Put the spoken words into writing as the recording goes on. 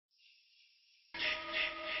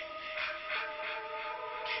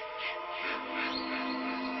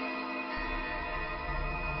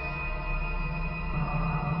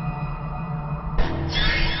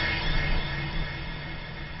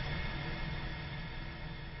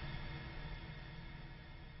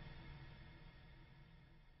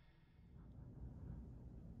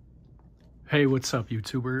Hey, what's up,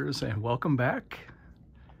 YouTubers, and welcome back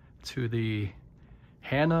to the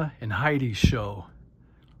Hannah and Heidi show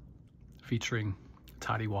featuring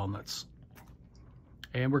Toddy Walnuts.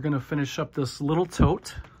 And we're going to finish up this little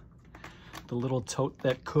tote, the little tote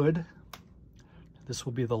that could. This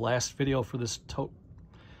will be the last video for this tote.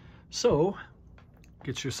 So,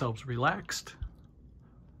 get yourselves relaxed,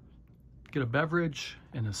 get a beverage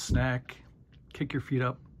and a snack, kick your feet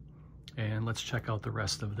up, and let's check out the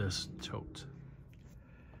rest of this tote.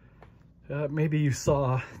 Maybe you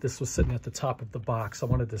saw this was sitting at the top of the box. I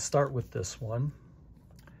wanted to start with this one.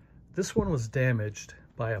 This one was damaged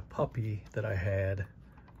by a puppy that I had.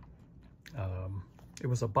 It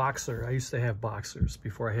was a boxer. I used to have boxers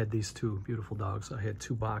before I had these two beautiful dogs. I had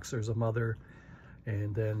two boxers, a mother,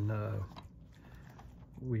 and then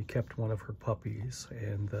we kept one of her puppies.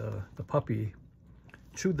 And the puppy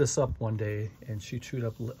chewed this up one day, and she chewed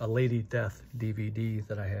up a Lady Death DVD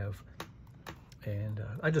that I have, and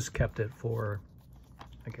I just kept it for,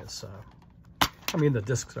 I guess, I mean, the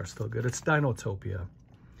discs are still good. It's Dinotopia,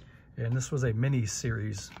 and this was a mini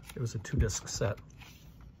series. It was a 2-disc set.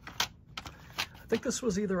 I think this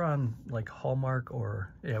was either on like Hallmark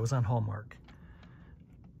or, yeah, it was on Hallmark,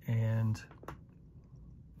 and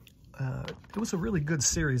it was a really good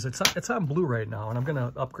series. It's on Blu-ray now, and I'm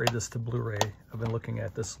gonna upgrade this to Blu-ray. I've been looking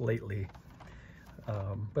at this lately,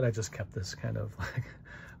 but I just kept this kind of like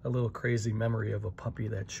a little crazy memory of a puppy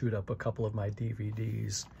that chewed up a couple of my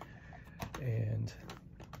DVDs, and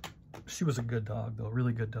she was a good dog, though,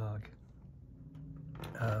 really good dog.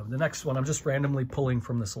 The next one, I'm just randomly pulling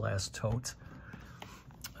from this last tote.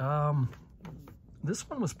 This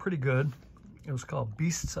one was pretty good. It was called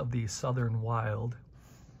Beasts of the Southern Wild.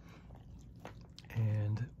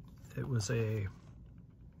 And it was a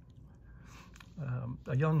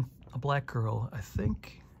black girl. I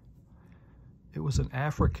think it was an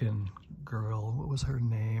African girl. What was her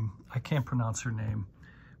name? I can't pronounce her name,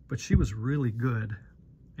 but she was really good.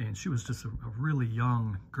 And she was just a really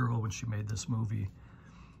young girl when she made this movie.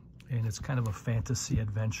 And it's kind of a fantasy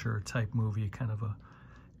adventure type movie, kind of a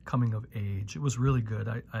coming of age. It was really good.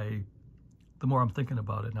 The more I'm thinking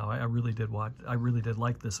about it now, I really did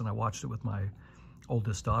like this, and I watched it with my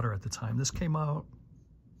oldest daughter at the time. This came out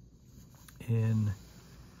in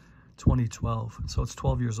 2012, so it's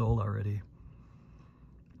 12 years old already.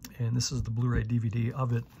 And this is the Blu-ray DVD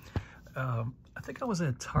of it. I think I was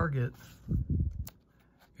at Target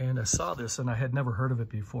and I saw this, and I had never heard of it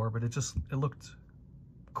before, but it looked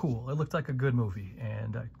cool. It looked like a good movie,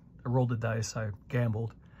 and I rolled the dice, I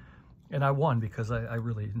gambled, and I won because I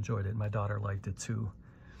really enjoyed it. My daughter liked it too.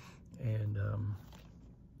 And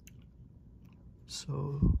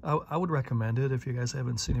so I would recommend it if you guys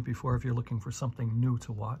haven't seen it before, if you're looking for something new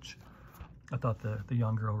to watch. I thought the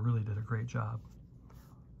young girl really did a great job.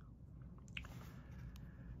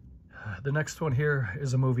 The next one here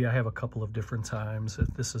is a movie I have a couple of different times.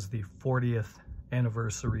 This is the 40th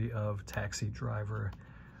anniversary of Taxi Driver.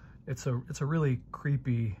 It's a really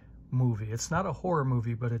creepy movie. It's not a horror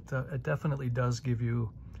movie, but it definitely does give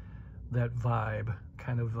you that vibe,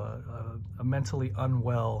 kind of a mentally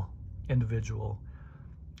unwell individual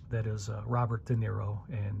that is Robert De Niro,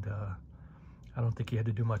 and I don't think he had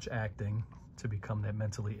to do much acting to become that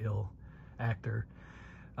mentally ill actor.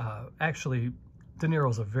 Actually, De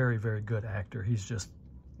Niro's a very, very good actor. He's just,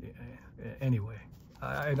 anyway,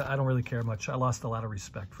 I don't really care much. I lost a lot of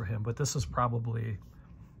respect for him, but this is probably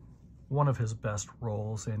one of his best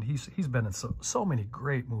roles, and he's been in so many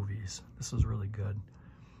great movies. This is really good.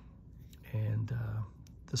 And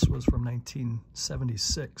this was from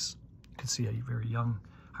 1976. You can see a very young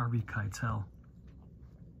Harvey Keitel.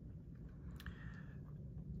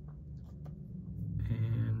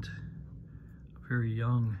 And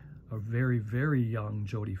a very, very young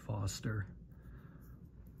Jodie Foster.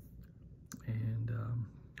 And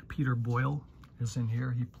Peter Boyle is in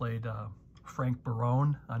here. He played Frank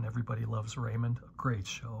Barone on Everybody Loves Raymond. A great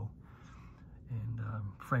show. And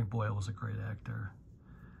Frank Boyle was a great actor.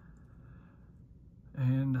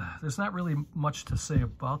 And there's not really much to say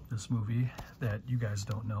about this movie that you guys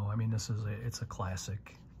don't know. I mean, it's a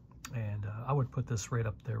classic, and I would put this right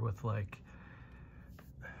up there with, like,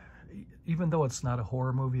 even though it's not a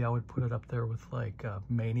horror movie, I would put it up there with like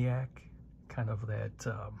Maniac, kind of that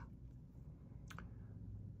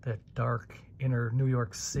dark inner New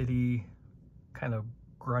York City, kind of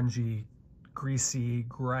grungy, greasy,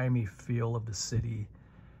 grimy feel of the city,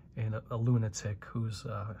 and a lunatic who's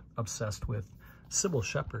obsessed with Sybil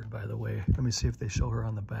Shepherd, by the way. Let me see if they show her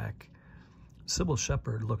on the back. Sybil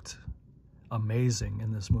Shepherd looked amazing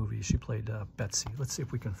in this movie. She played Betsy. Let's see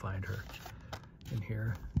if we can find her in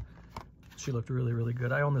here. She looked really, really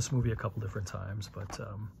good. I own this movie a couple different times, but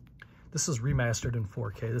this is remastered in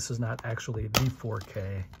 4K. This is not actually the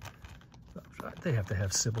 4K. They have to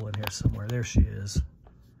have Sybil in here somewhere. There she is.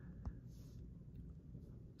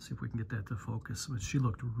 See if we can get that to focus. But she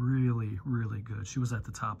looked really, really good. She was at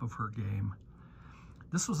the top of her game.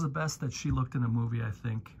 This was the best that she looked in a movie, I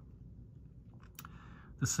think.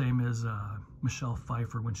 The same as Michelle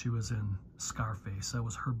Pfeiffer when she was in Scarface. That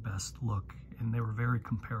was her best look, and they were very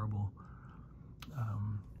comparable.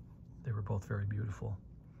 They were both very beautiful.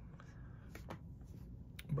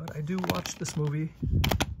 But I do watch this movie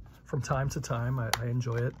from time to time. I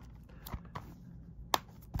enjoy it.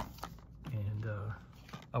 And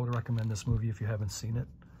I would recommend this movie if you haven't seen it.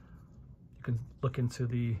 You can look into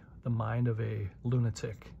the mind of a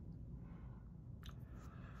lunatic.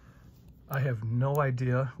 I have no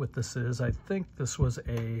idea what this is. I think this was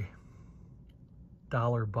a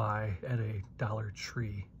dollar buy at a Dollar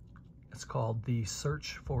Tree. It's called The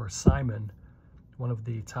Search for Simon, one of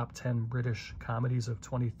the top 10 British comedies of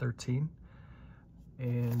 2013.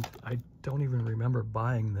 And I don't even remember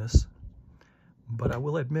buying this, but I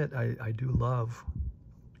will admit I do love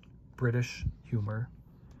British humor.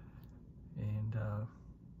 And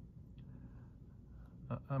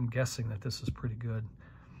I'm guessing that this is pretty good.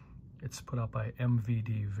 It's put out by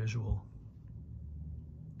MVD Visual.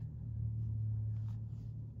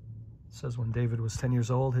 It says when David was 10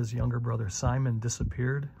 years old, his younger brother Simon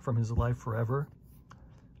disappeared from his life forever.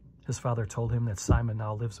 His father told him that Simon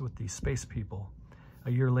now lives with the space people.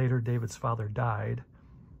 A year later, David's father died,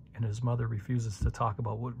 and his mother refuses to talk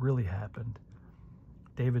about what really happened.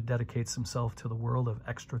 David dedicates himself to the world of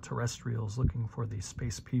extraterrestrials looking for the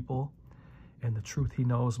space people, and the truth he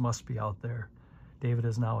knows must be out there. David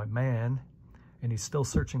is now a man, and he's still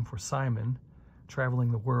searching for Simon,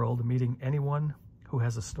 traveling the world, meeting anyone who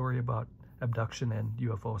has a story about abduction and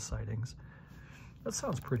UFO sightings. That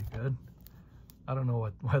sounds pretty good. I don't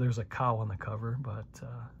know why there's a cow on the cover, but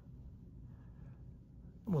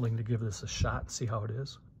I'm willing to give this a shot and see how it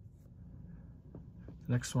is.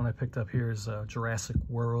 The next one I picked up here is Jurassic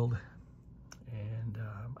World, and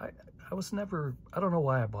I don't know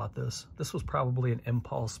why I bought this. This was probably an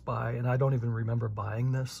impulse buy, and I don't even remember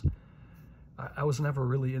buying this. I was never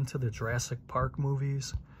really into the Jurassic Park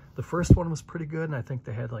movies. The first one was pretty good, and I think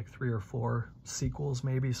they had like 3 or 4 sequels,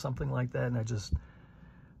 maybe, something like that, and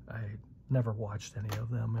I never watched any of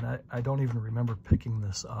them, and I don't even remember picking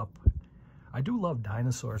this up. I do love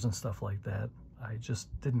dinosaurs and stuff like that. I just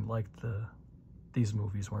didn't like these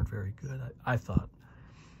movies weren't very good, I thought.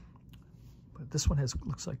 But this one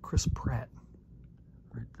looks like Chris Pratt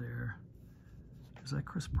right there. Is that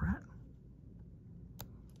Chris Pratt?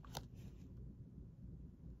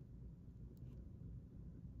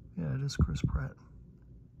 Yeah, it is Chris Pratt.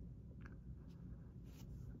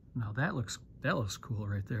 Now that looks cool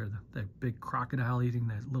right there. That big crocodile eating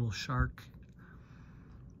that little shark.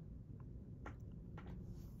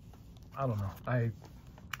 I don't know. I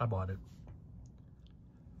bought it.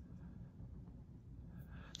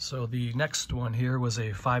 So the next one here was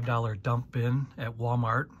a $5 dump bin at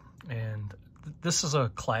Walmart, and this is a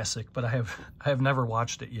classic, but I have never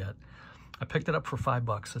watched it yet. I picked it up for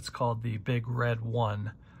 $5. It's called The Big Red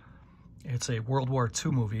One. It's a World War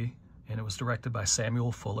II movie, and it was directed by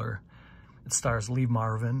Samuel Fuller. It stars Lee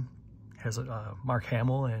Marvin, has Mark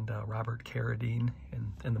Hamill and Robert Carradine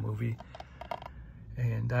in the movie.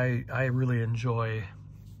 And I really enjoy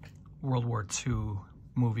World War II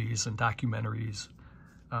movies and documentaries.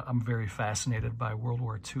 I'm very fascinated by World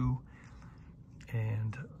War II,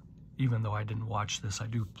 and even though I didn't watch this, I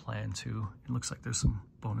do plan to. It looks like there's some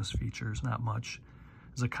bonus features, not much.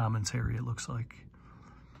 There's a commentary, it looks like.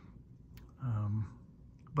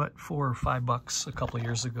 But for $5 a couple of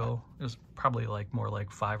years ago, it was probably more like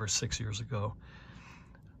 5 or 6 years ago,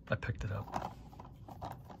 I picked it up.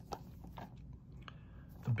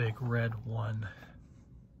 The Big Red One.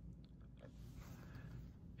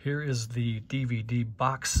 Here is the DVD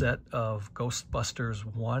box set of Ghostbusters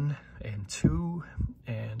 1 and 2,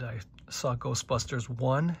 and I saw Ghostbusters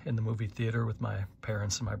 1 in the movie theater with my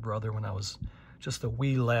parents and my brother when I was just a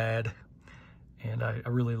wee lad, and I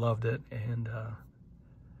really loved it. And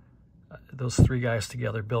those 3 guys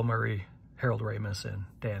together, Bill Murray, Harold Ramis, and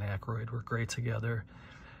Dan Aykroyd, were great together.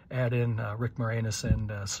 Add in Rick Moranis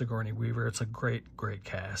and Sigourney Weaver. It's a great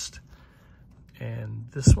cast. And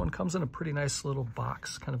this one comes in a pretty nice little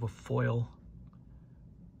box, kind of a foil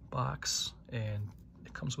box. And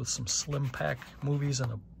it comes with some slim pack movies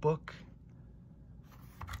and a book.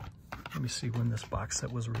 Let me see when this box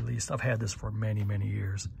set was released. I've had this for many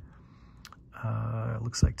years. It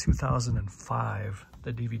looks like 2005,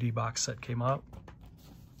 the DVD box set came out.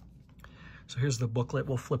 So here's the booklet.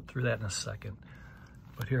 We'll flip through that in a second.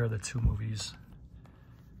 But here are the two movies.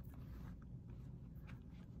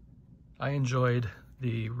 I enjoyed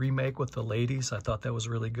the remake with the ladies. I thought that was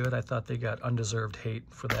really good. I thought they got undeserved hate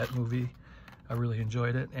for that movie. I really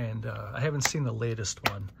enjoyed it. And I haven't seen the latest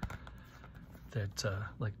one that,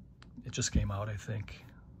 like, it just came out, I think.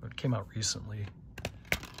 Or it came out recently. But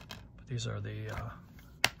these are the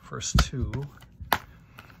first two.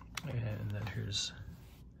 And then here's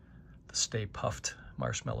the Stay Puft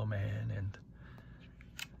Marshmallow Man. And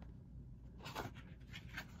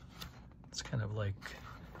it's kind of like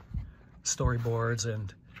storyboards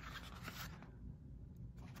and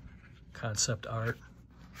concept art.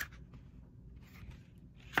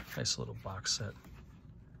 Nice little box set.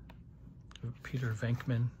 Peter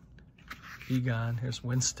Venkman, Egon. Here's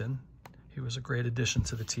Winston. He was a great addition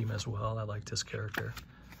to the team as well. I liked his character.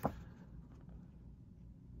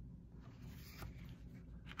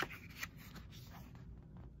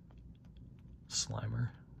 Slimer.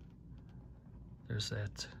 There's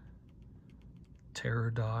that terror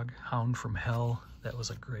dog, Hound from Hell. That was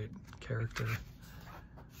a great character.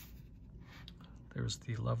 There's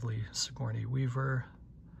the lovely Sigourney Weaver.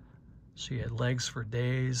 She had legs for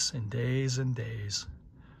days and days and days.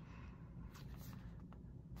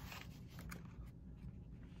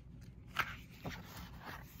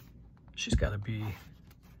 She's got to be,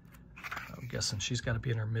 I'm guessing she's got to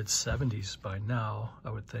be in her mid-70s by now,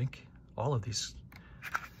 I would think. All of these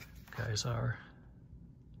guys are.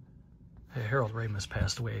 Hey, Harold Ramis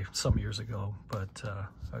passed away some years ago, but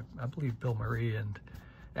I believe Bill Murray and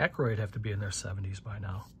Aykroyd have to be in their 70s by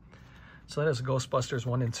now. So that is Ghostbusters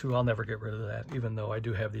 1 and 2. I'll never get rid of that, even though I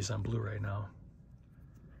do have these on Blu-ray now.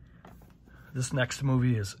 This next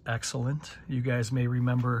movie is excellent. You guys may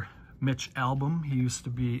remember Mitch Albom. He used to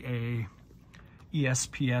be a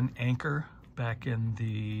ESPN anchor back in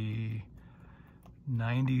the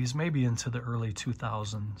 90s, maybe into the early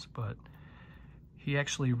 2000s, but he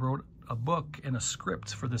actually wrote a book and a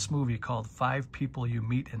script for this movie called 5 People You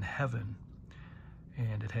Meet in Heaven.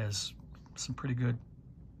 And it has some pretty good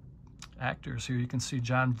actors here. You can see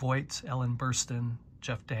John Voight, Ellen Burstyn,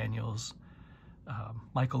 Jeff Daniels,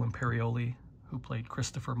 Michael Imperioli, who played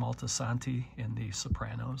Christopher Moltisanti in The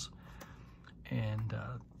Sopranos. And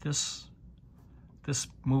this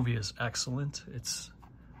movie is excellent. It's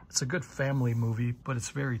a good family movie, but it's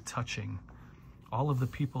very touching. All of the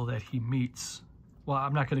people that he meets, well,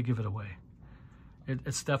 I'm not going to give it away.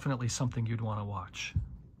 It's definitely something you'd want to watch.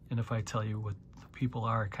 And if I tell you what the people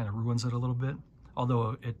are, it kind of ruins it a little bit.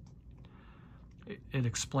 Although it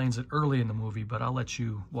explains it early in the movie, but I'll let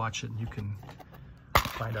you watch it and you can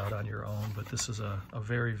find out on your own. But this is a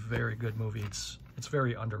very, very good movie. It's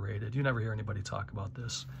very underrated. You never hear anybody talk about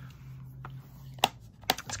this.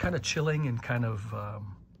 It's kind of chilling and kind of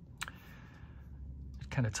it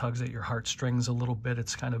kind of tugs at your heartstrings a little bit.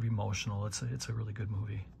 It's kind of emotional. It's a really good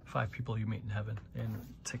movie. 5 People You Meet in Heaven. And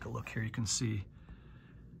take a look here. You can see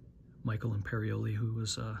Michael Imperioli, who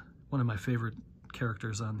was one of my favorite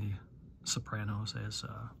characters on The Sopranos, as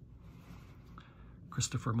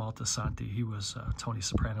Christopher Moltisanti. He was Tony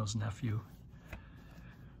Soprano's nephew.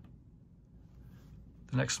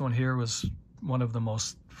 The next one here was one of the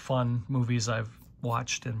most fun movies I've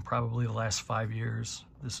watched in probably the last 5 years.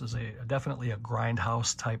 This is definitely a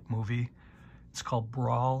grindhouse type movie. It's called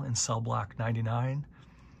Brawl in Cell Block 99,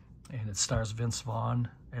 and it stars Vince Vaughn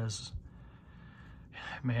as,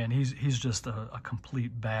 man, he's just a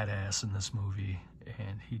complete badass in this movie,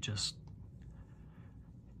 and he just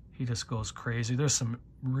goes crazy. There's some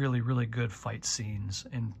really, really good fight scenes,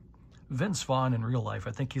 and Vince Vaughn in real life,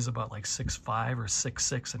 I think he's about like 6'5" or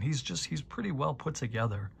 6'6", and he's pretty well put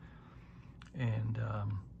together. And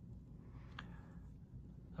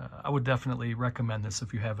I would definitely recommend this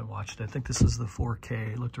if you haven't watched it. I think this is the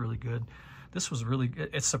 4K. It looked really good. This was really good.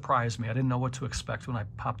 It surprised me. I didn't know what to expect when I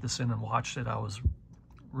popped this in and watched it. I was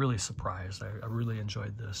really surprised. I really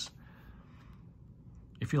enjoyed this.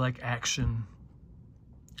 If you like action,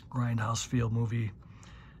 grindhouse feel movie,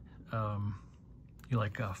 you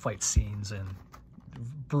like fight scenes and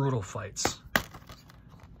brutal fights.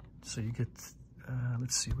 So you get,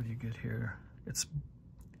 let's see what you get here.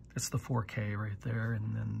 It's the 4K right there,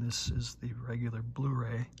 and then this is the regular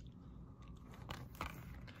Blu-ray.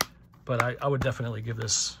 But I would definitely give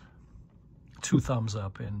this 2 thumbs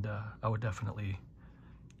up, and I would definitely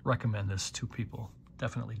recommend this to people.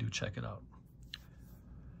 Definitely do check it out.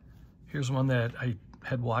 Here's one that I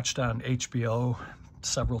had watched on HBO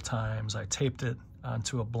several times. I taped it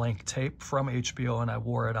onto a blank tape from HBO and I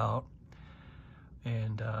wore it out.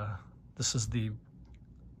 And this is the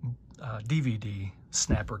DVD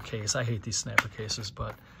snapper case. I hate these snapper cases,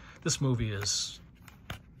 but This movie is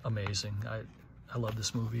amazing. I love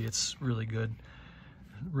this movie. It's really good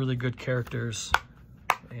characters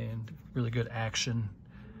and really good action.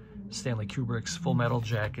 Stanley Kubrick's Full Metal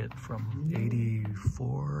Jacket from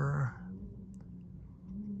 84,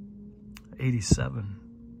 87.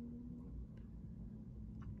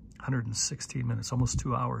 116 minutes, almost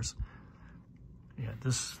 2 hours. Yeah,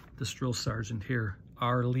 this drill sergeant here,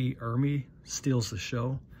 R. Lee Ermey, steals the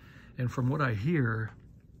show. And from what I hear,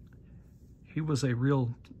 he was a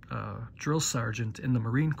real drill sergeant in the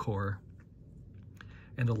Marine Corps.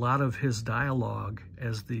 And a lot of his dialogue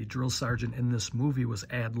as the drill sergeant in this movie was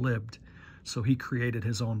ad-libbed. So he created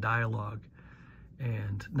his own dialogue.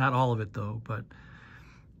 And not all of it, though, but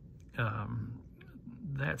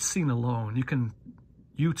that scene alone, you can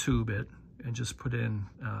YouTube it and just put in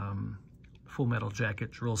Full Metal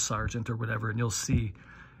Jacket, drill sergeant, or whatever, and you'll see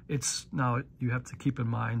it's, now you have to keep in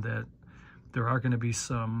mind that there are going to be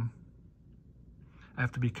some, I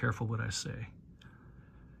have to be careful what I say.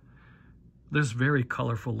 There's very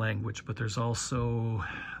colorful language, but there's also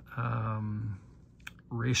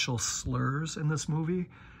racial slurs in this movie,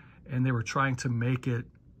 and they were trying to make it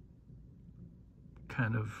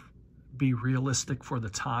kind of be realistic for the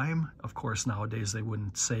time. Of course, nowadays they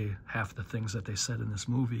wouldn't say half the things that they said in this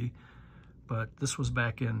movie, but this was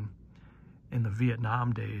back in the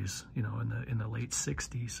Vietnam days, you know, in the late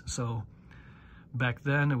 60s. So back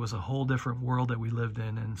then it was a whole different world that we lived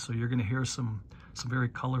in, and so you're going to hear some very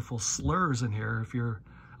colorful slurs in here. If you're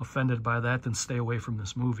offended by that, then stay away from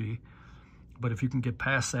this movie. But if you can get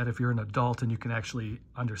past that, if you're an adult and you can actually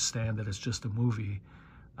understand that it's just a movie,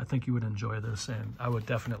 I think you would enjoy this, and I would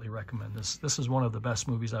definitely recommend this. This is one of the best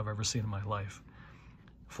movies I've ever seen in my life,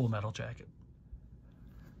 Full Metal Jacket.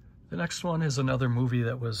 The next one is another movie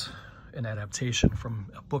that was an adaptation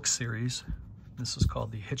from a book series. This is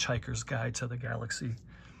called The Hitchhiker's Guide to the Galaxy.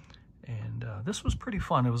 And this was pretty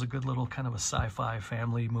fun. It was a good little kind of a sci-fi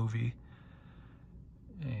family movie.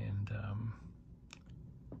 And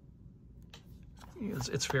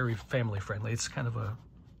it's very family friendly. It's kind of a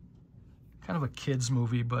kid's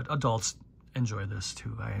movie, but adults enjoy this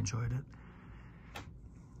too. I enjoyed it.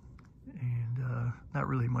 And not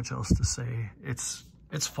really much else to say.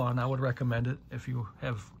 It's fun. I would recommend it if you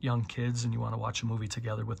have young kids and you want to watch a movie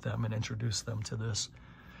together with them and introduce them to this.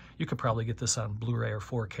 You could probably get this on Blu-ray or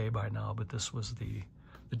 4K by now, but this was the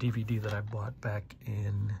DVD that I bought back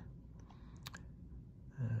in,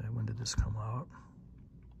 when did this come out?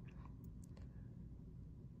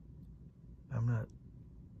 I'm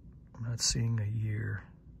not seeing a year.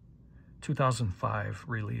 2005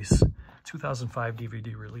 release. 2005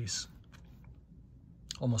 DVD release.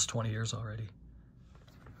 Almost 20 years already.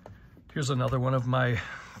 Here's another one of my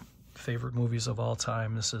favorite movies of all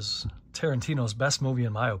time. This is Tarantino's best movie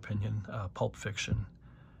in my opinion, Pulp Fiction.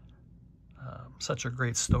 Such a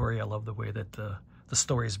great story. I love the way that the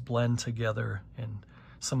stories blend together, and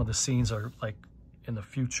some of the scenes are like in the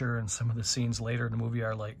future, and some of the scenes later in the movie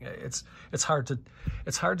are like, it's hard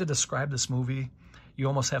to describe this movie. You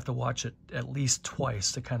almost have to watch it at least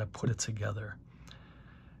twice to kind of put it together.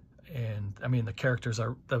 And I mean, the characters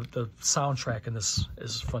are, the soundtrack in this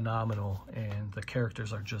is phenomenal, and the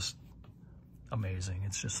characters are just amazing.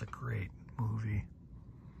 It's just a great movie.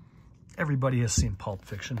 Everybody has seen Pulp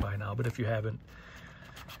Fiction by now, but if you haven't,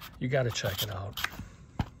 you got to check it out.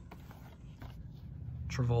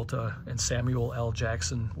 Travolta and Samuel L.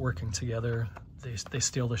 Jackson working together. They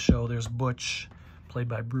steal the show. There's Butch, played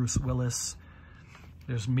by Bruce Willis.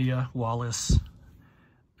 There's Mia Wallace,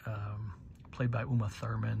 played by Uma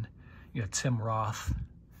Thurman. You got Tim Roth,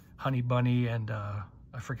 Honey Bunny, and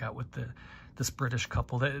I forgot what this British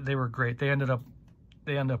couple. They were great. They end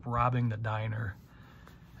up robbing the diner,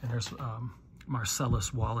 and there's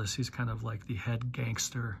Marcellus Wallace. He's kind of like the head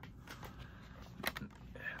gangster.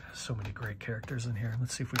 So many great characters in here.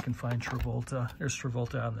 Let's see if we can find Travolta. There's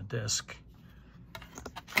Travolta on the disc.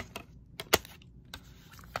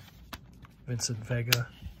 Vincent Vega.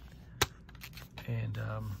 And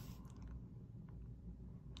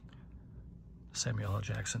Samuel L.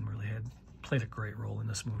 Jackson really played a great role in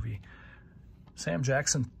this movie. Sam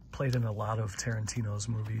Jackson played in a lot of Tarantino's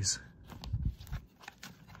movies.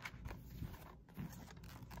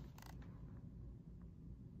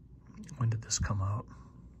 When did this come out?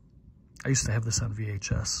 I used to have this on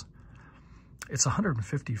VHS. It's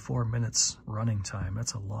 154 minutes running time.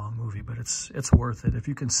 That's a long movie, but it's worth it. If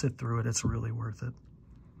you can sit through it, it's really worth it.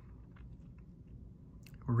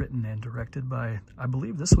 Written and directed by, I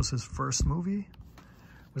believe this was his first movie.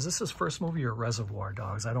 Was this his first movie or Reservoir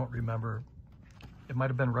Dogs? I don't remember. It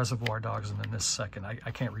might have been Reservoir Dogs and then this second.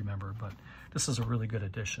 I can't remember, but this is a really good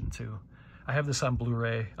addition to I have this on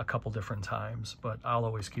Blu-ray a couple different times, but I'll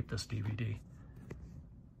always keep this DVD.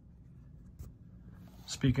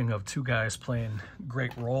 Speaking of two guys playing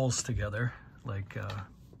great roles together, like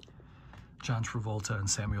John Travolta and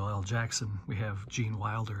Samuel L. Jackson, we have Gene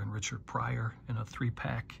Wilder and Richard Pryor in a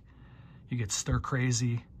 3-pack. You get Stir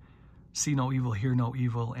Crazy, See No Evil, Hear No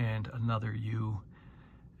Evil, and Another You.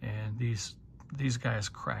 And these guys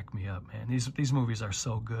crack me up, man. These movies are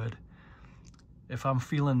so good. If I'm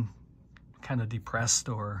feeling kind of depressed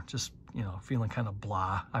or just, you know, feeling kind of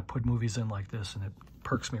blah, I put movies in like this and it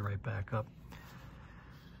perks me right back up.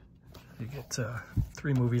 You get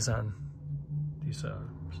 3 movies on these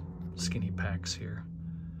skinny packs here.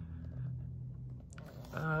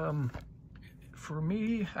 For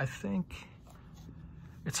me, I think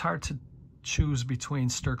it's hard to choose between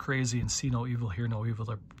Stir Crazy and See No Evil, Hear No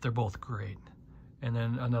Evil. They're both great. And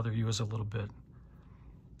then Another You is a little bit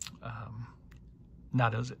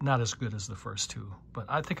not as good as the first two. But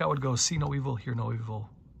I think I would go See No Evil, Hear No Evil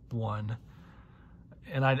 1.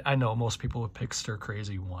 And I know most people would pick Stir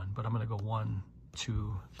Crazy 1, but I'm going to go 1,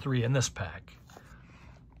 2, 3 in this pack.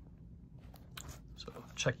 So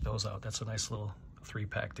check those out. That's a nice little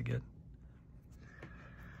 3-pack to get.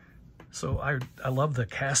 So I love the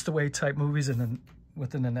Castaway type movies, and then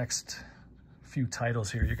within the next few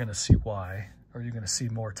titles here, you're going to see why, or you're going to see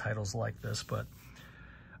more titles like this. But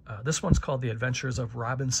this one's called The Adventures of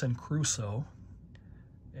Robinson Crusoe,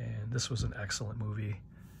 and this was an excellent movie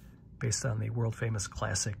based on the world-famous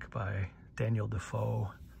classic by Daniel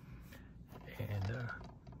Defoe. And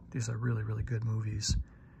these are really, really good movies.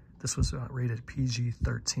 This was rated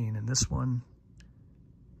PG-13, and this one,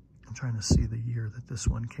 I'm trying to see the year that this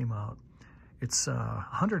one came out. It's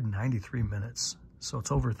 193 minutes, so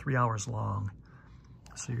it's over 3 hours long.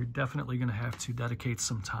 So you're definitely going to have to dedicate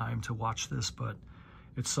some time to watch this, but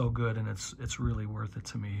it's so good, and it's really worth it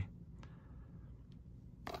to me.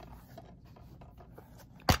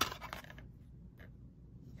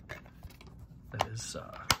 That is,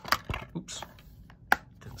 oops,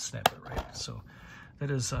 didn't snap it right. So that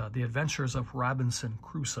is The Adventures of Robinson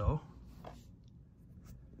Crusoe.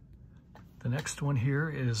 The next one here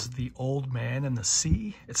is The Old Man and the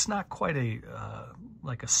Sea. It's not quite a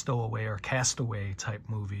like a stowaway or castaway type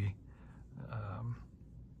movie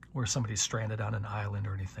where somebody's stranded on an island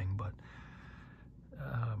or anything, but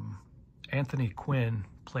Anthony Quinn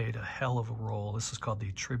played a hell of a role. This is called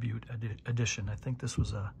the Tribute Edition. I think this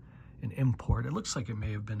was an import. It looks like it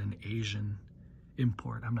may have been an Asian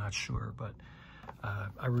import. I'm not sure, but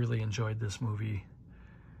I really enjoyed this movie.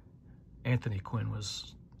 Anthony Quinn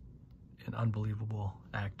was an unbelievable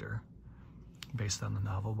actor based on the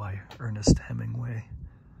novel by Ernest Hemingway.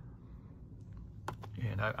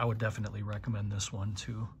 And I would definitely recommend this one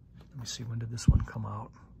too. Let me see, when did this one come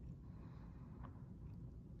out?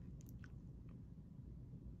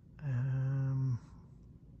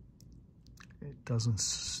 It doesn't,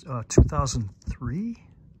 2003?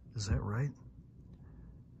 Is that right?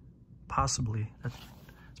 Possibly, that's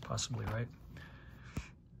possibly right.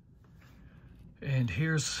 And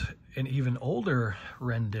here's an even older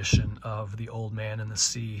rendition of The Old Man and the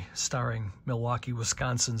Sea, starring Milwaukee,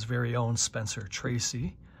 Wisconsin's very own Spencer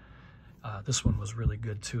Tracy. This one was really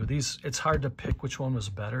good too. It's hard to pick which one was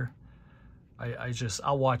better.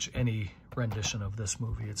 I'll watch any rendition of this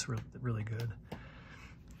movie. It's really good.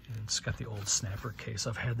 And it's got the old snapper case.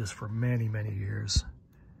 I've had this for many, many years.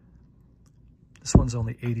 This one's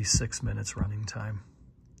only 86 minutes running time.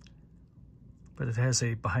 But it has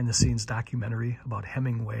a behind-the-scenes documentary about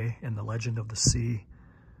Hemingway and the Legend of the Sea.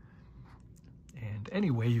 And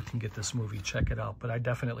any way you can get this movie, check it out. But I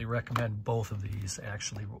definitely recommend both of these,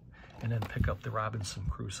 actually. And then pick up the Robinson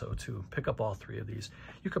Crusoe, too. Pick up all 3 of these.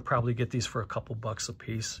 You could probably get these for a couple bucks a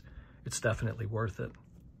piece. It's definitely worth it.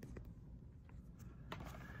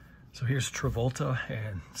 So here's Travolta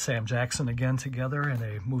and Sam Jackson again together in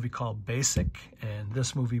a movie called Basic. And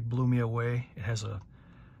this movie blew me away. It has a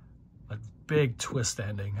big twist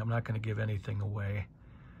ending. I'm not going to give anything away.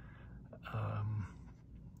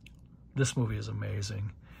 This movie is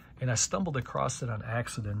amazing. And I stumbled across it on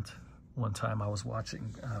accident one time. I was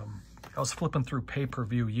watching, I was flipping through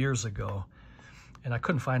pay-per-view years ago, and I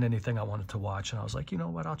couldn't find anything I wanted to watch. And I was like, you know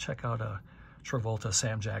what, I'll check out a Travolta,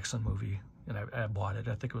 Sam Jackson movie. And I bought it.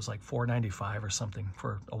 I think it was like $4.95 or something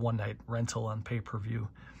for a one-night rental on pay-per-view.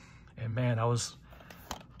 And man, I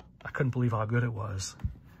couldn't believe how good it was.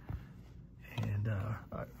 And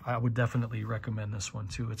I would definitely recommend this one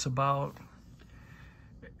too. It's about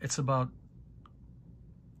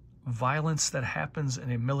violence that happens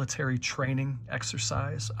in a military training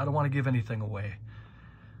exercise. I don't want to give anything away,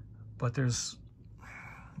 but there's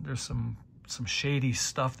some some shady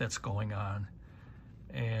stuff that's going on,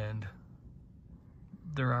 and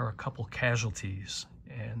there are a couple casualties,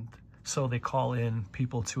 and so they call in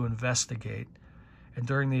people to investigate, and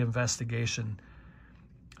during the investigation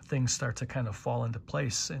things start to kind of fall into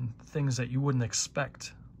place, and things that you wouldn't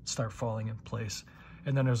expect start falling in place,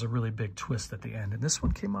 and then there's a really big twist at the end. And this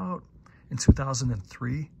one came out in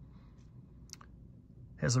 2003.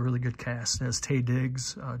 Has a really good cast. It has Taye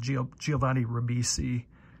Diggs, Giovanni Ribisi,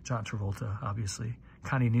 John Travolta, obviously.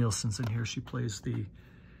 Connie Nielsen's in here. She plays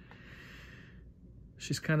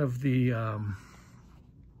she's kind of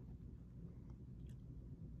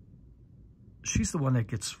she's the one that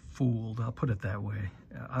gets fooled, I'll put it that way.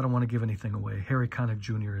 I don't want to give anything away. Harry Connick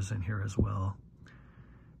Jr. is in here as well.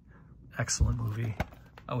 Excellent movie.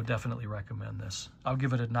 I would definitely recommend this. I'll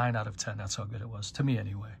give it a 9 out of 10. That's how good it was, to me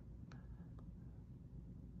anyway.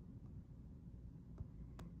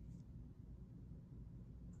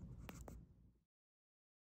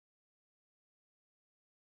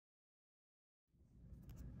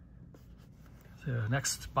 The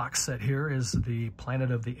next box set here is the Planet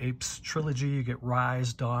of the Apes trilogy. You get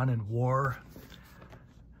Rise, Dawn, and War.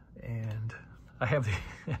 And I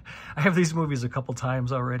have these movies a couple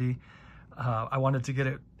times already. I wanted to get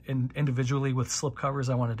it individually with slipcovers.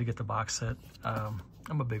 I wanted to get the box set. I'm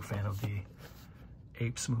a big fan of the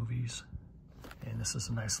Apes movies. And this is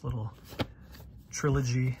a nice little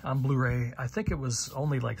trilogy on Blu-ray. I think it was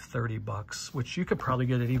only like 30 bucks, which you could probably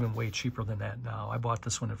get it even way cheaper than that now. I bought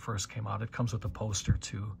this when it first came out. It comes with a poster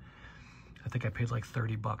too. I think I paid like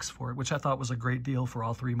 30 bucks for it, which I thought was a great deal for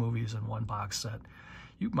all 3 movies in one box set.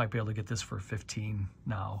 You might be able to get this for 15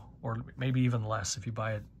 now, or maybe even less if you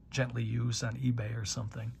buy it gently used on eBay or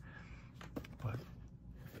something. But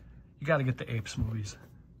you got to get the Apes movies.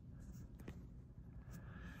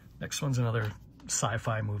 Next one's another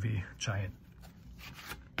sci-fi movie, giant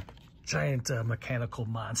mechanical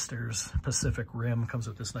monsters. Pacific Rim comes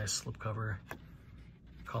with this nice slipcover,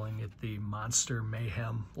 calling it the Monster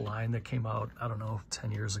Mayhem line that came out, I don't know,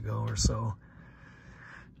 10 years ago or so.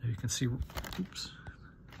 You can see, oops,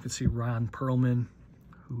 you can see Ron Perlman,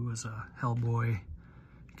 who was a Hellboy.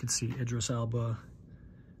 You can see Idris Elba.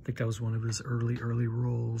 I think that was one of his early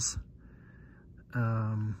roles.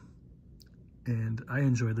 And I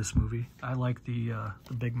enjoy this movie. I like the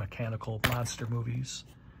big mechanical monster movies.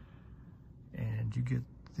 And you get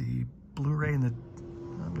the Blu-ray and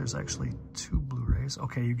there's actually 2 Blu-rays.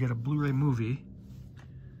 Okay, you get a Blu-ray movie,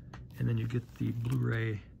 and then you get the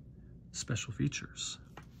Blu-ray special features.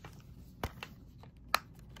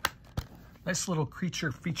 Nice little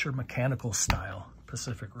creature feature mechanical style,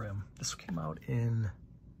 Pacific Rim. This came out in,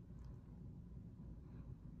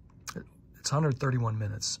 it's 131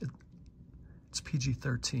 minutes. It's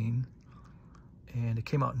PG-13, and it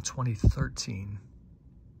came out in 2013.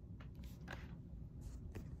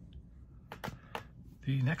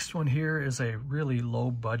 The next one here is a really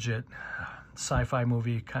low-budget sci-fi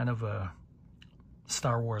movie, kind of a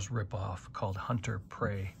Star Wars ripoff called Hunter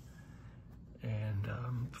Prey. And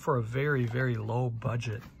for a very, very low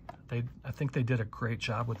budget, I think they did a great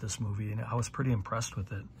job with this movie, and I was pretty impressed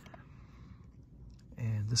with it.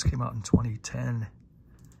 And this came out in 2010.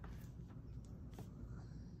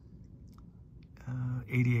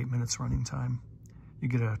 88 minutes running time. You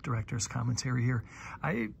get a director's commentary here.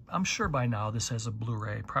 I'm sure by now this has a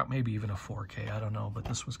Blu-ray, maybe even a 4K, I don't know, but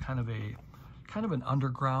this was kind of an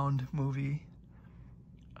underground movie,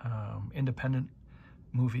 independent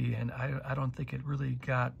movie, and I don't think it really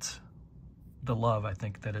got the love I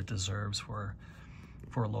think that it deserves for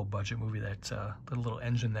a low-budget movie, that the little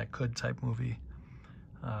engine that could type movie.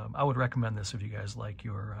 I would recommend this if you guys like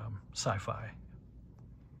your sci-fi,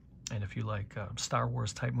 and if you like Star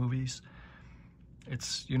Wars type movies.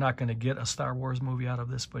 You're not going to get a Star Wars movie out of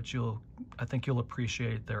this, but I think you'll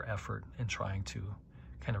appreciate their effort in trying to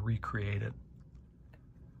kind of recreate it.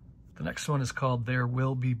 The next one is called There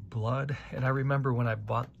Will Be Blood, and I remember when I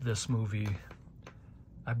bought this movie,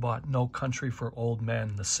 I bought No Country for Old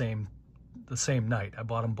Men the same night. I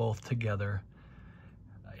bought them both together,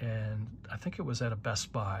 and I think it was at a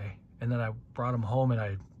Best Buy, and then I brought them home and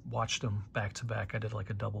I watched them back to back. I did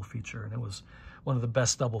like a double feature, and it was one of the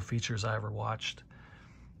best double features I ever watched.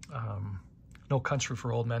 No Country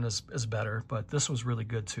for Old Men is better, but this was really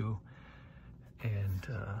good too. And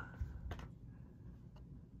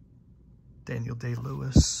Daniel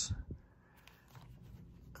Day-Lewis.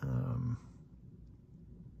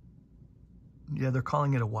 Yeah, they're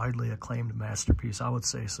calling it a widely acclaimed masterpiece. I would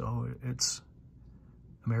say so. It's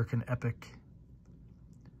American epic,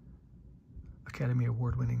 Academy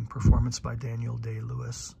Award-winning performance by Daniel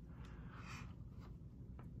Day-Lewis.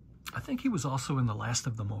 I think he was also in The Last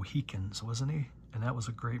of the Mohicans, wasn't he? And that was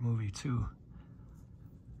a great movie too,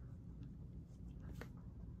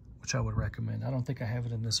 which I would recommend. I don't think I have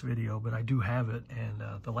it in this video, but I do have it. And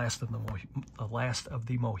The Last of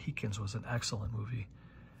the Mohicans was an excellent movie.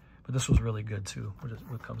 But this was really good too.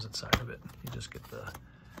 What comes inside of it? You just get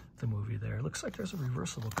the movie there. It looks like there's a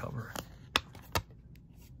reversible cover.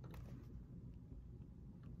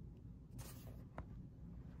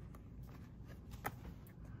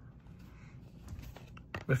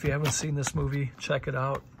 But if you haven't seen this movie, check it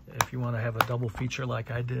out. If you want to have a double feature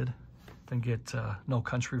like I did, then get No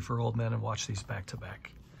Country for Old Men and watch these back to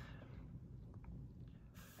back.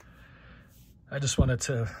 I just wanted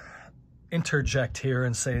to interject here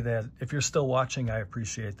and say that if you're still watching, I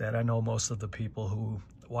appreciate that. I know most of the people who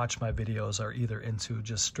watch my videos are either into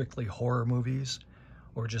just strictly horror movies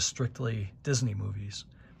or just strictly Disney movies,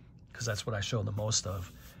 because that's what I show the most of.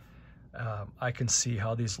 I can see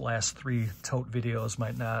how these last 3 Tote videos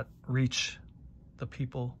might not reach the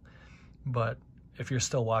people, but if you're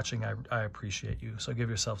still watching, I appreciate you. So give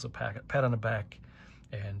yourselves a pat on the back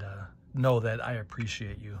and know that I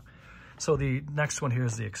appreciate you. So the next one here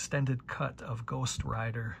is the extended cut of Ghost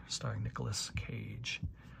Rider starring Nicolas Cage.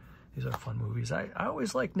 These are fun movies. I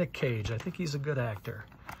always like Nick Cage. I think he's a good actor.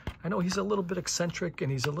 I know he's a little bit eccentric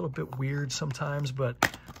and he's a little bit weird sometimes,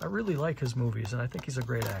 but I really like his movies and I think he's a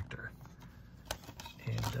great actor.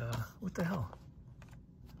 And what the hell?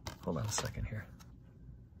 Hold on a second here.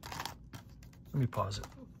 Let me pause it.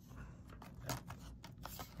 I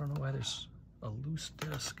don't know why there's a loose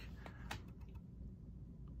disc.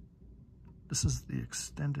 This is the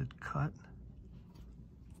extended cut.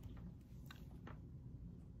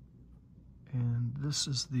 And this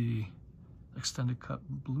is the extended cut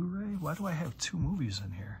Blu-ray. Why do I have 2 movies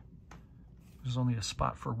in here? There's only a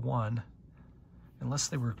spot for one. Unless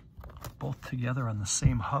they were both together on the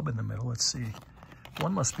same hub in the middle. Let's see.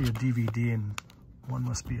 One must be a DVD and one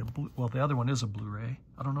must be a well, the other one is a Blu-ray.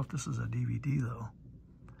 I don't know if this is a DVD though.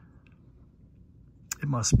 It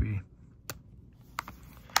must be.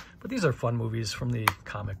 But these are fun movies from the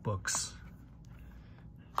comic books.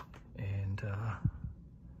 And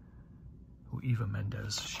Eva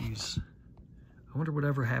Mendes, I wonder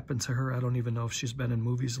whatever happened to her. I don't even know if she's been in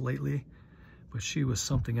movies lately, but she was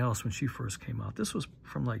something else when she first came out. This was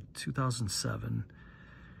from like 2007.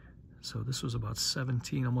 So this was about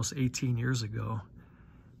 17, almost 18 years ago.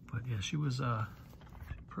 But yeah, she was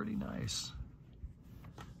pretty nice.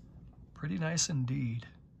 Pretty nice indeed.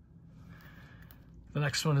 The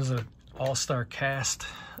next one is an all-star cast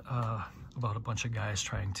about a bunch of guys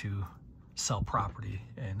trying to sell property.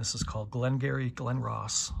 And this is called Glengarry Glen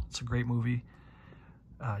Ross. It's a great movie.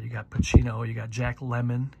 You got Pacino, you got Jack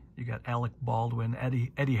Lemmon, you got Alec Baldwin,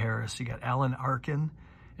 Eddie Harris, you got Alan Arkin,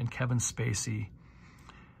 and Kevin Spacey.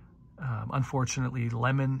 Unfortunately,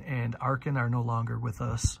 Lemmon and Arkin are no longer with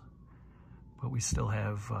us, but we still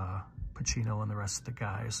have Pacino and the rest of the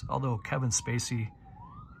guys. Although Kevin Spacey,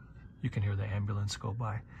 you can hear the ambulance go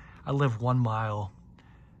by. I live 1 mile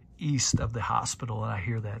east of the hospital, and I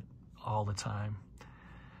hear that all the time.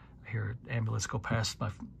 I hear an ambulance go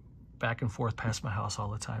back and forth past my house all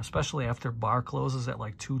the time, especially after bar closes at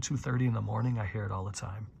like 2:30 in the morning. I hear it all the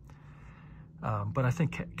time. But I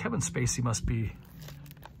think Kevin Spacey must be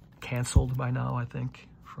canceled by now, I think,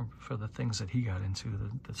 for the things that he got into,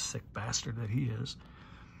 the sick bastard that he is.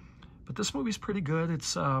 But this movie's pretty good.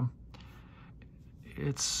 It's kind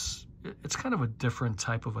of a different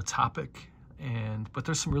type of a topic, but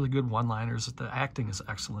there's some really good one-liners. The acting is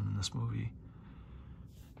excellent in this movie.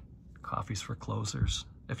 Coffee's for closers.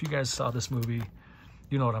 If you guys saw this movie,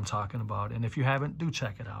 you know what I'm talking about. And if you haven't, do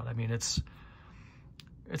check it out. I mean, it's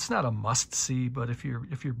not a must-see, but if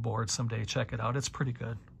you're bored someday, check it out. It's pretty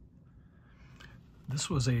good. This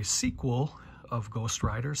was a sequel of Ghost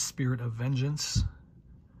Rider, Spirit of Vengeance.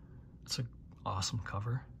 It's an awesome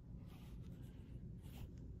cover.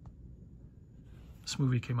 This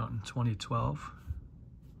movie came out in 2012.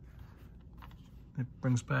 It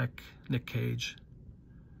brings back Nick Cage.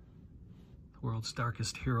 The world's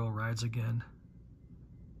darkest hero rides again.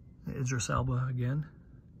 Idris Elba again.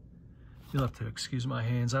 You'll have to excuse my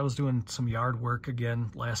hands. I was doing some yard work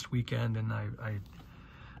again last weekend, and I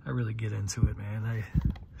really get into it, man.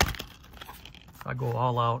 I go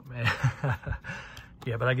all out, man.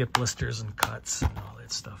 Yeah, but I get blisters and cuts and all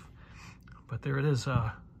that stuff. But there it is,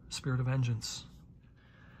 Spirit of Vengeance.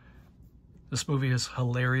 This movie is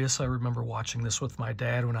hilarious. I remember watching this with my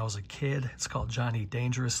dad when I was a kid. It's called Johnny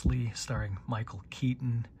Dangerously, starring Michael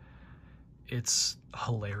Keaton. It's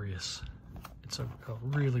hilarious. It's a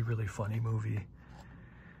really, really funny movie.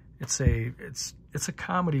 It's a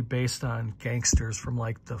comedy based on gangsters from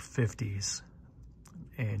like the 50s.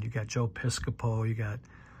 And you got Joe Piscopo, you got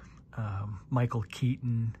Michael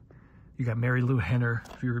Keaton, you got Mary Lou Henner,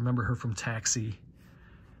 if you remember her from Taxi.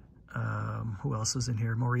 Who else is in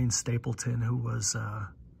here? Maureen Stapleton, who was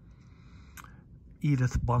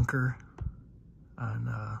Edith Bunker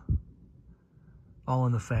on All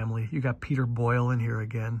in the Family. You got Peter Boyle in here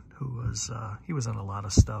again, who was, he was in a lot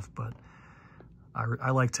of stuff, but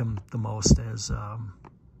I liked him the most as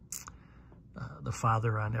the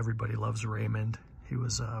father on Everybody Loves Raymond. He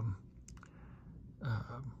was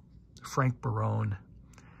Frank Barone,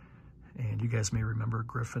 and you guys may remember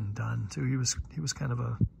Griffin Dunn too. He was kind of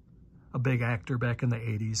a big actor back in the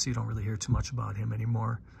 80s. You don't really hear too much about him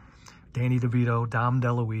anymore. Danny DeVito, Dom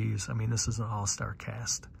DeLuise. I mean, this is an all-star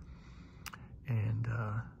cast. And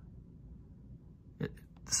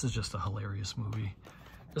this is just a hilarious movie.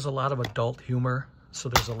 There's a lot of adult humor, so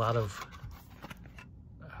there's a lot of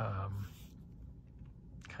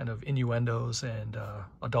kind of innuendos and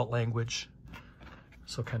adult language.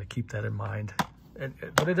 So kind of keep that in mind.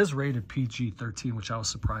 But it is rated PG-13, which I was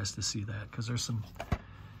surprised to see that, because there's some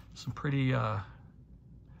pretty,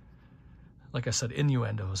 like I said,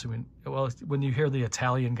 innuendos. I mean, well, when you hear the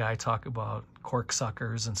Italian guy talk about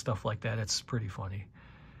corksuckers and stuff like that, it's pretty funny.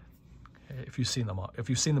 If you've seen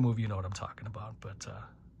the movie, you know what I'm talking about. But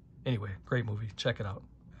anyway, great movie. Check it out.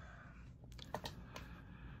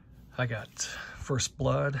 I got First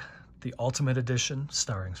Blood, the Ultimate Edition,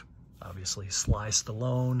 starring, obviously, Sly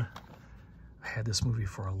Stallone. I had this movie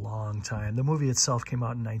for a long time. The movie itself came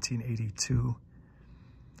out in 1982.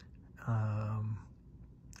 I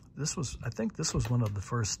think this was one of the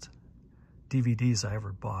first DVDs I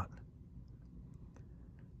ever bought.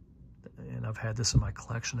 And I've had this in my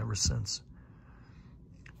collection ever since.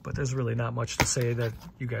 But there's really not much to say that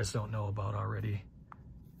you guys don't know about already.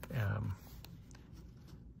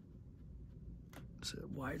 Is it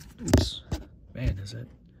wide? Oops. Man, is it?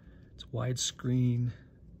 It's widescreen.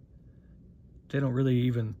 They don't really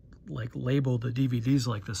even like label the DVDs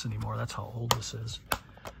like this anymore. That's how old this is.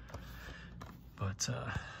 But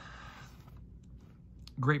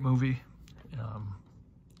great movie.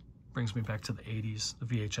 Brings me back to the 80s, the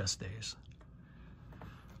VHS days.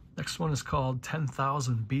 Next one is called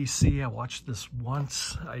 10,000 BC. I watched this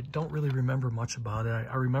once. I don't really remember much about it.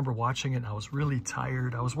 I remember watching it and I was really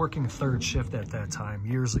tired. I was working third shift at that time,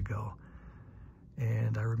 years ago.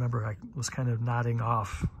 And I remember I was kind of nodding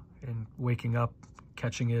off and waking up,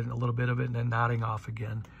 catching it, a little bit of it, and then nodding off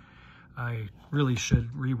again. I really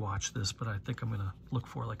should rewatch this, but I think I'm gonna look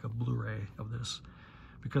for like a Blu-ray of this,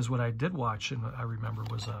 because what I did watch and I remember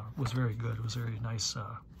was very good. It was very nice,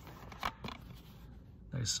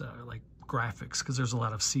 like graphics, because there's a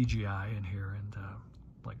lot of CGI in here, and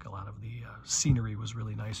like a lot of the scenery was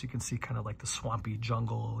really nice. You can see kind of like the swampy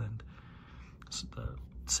jungle and the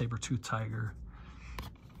saber-toothed tiger.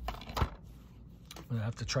 I'm gonna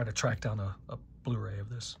have to try to track down a Blu-ray of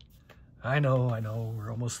this. I know,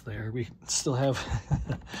 we're almost there. We still have,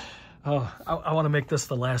 oh, I want to make this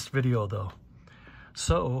the last video though.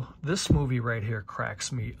 So this movie right here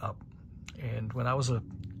cracks me up. And when I was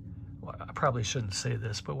well, I probably shouldn't say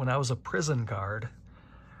this, but when I was a prison guard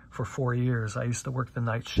for 4 years, I used to work the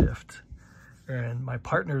night shift. And my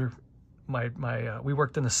partner, we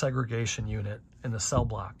worked in a segregation unit in the cell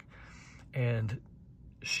block. And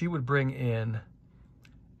she would bring in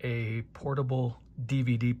a portable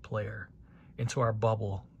DVD player into our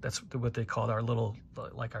bubble. That's what they called our little,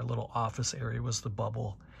 like our little office area was the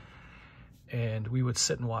bubble. And we would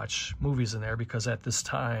sit and watch movies in there, because at this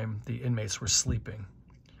time the inmates were sleeping.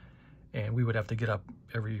 And we would have to get up,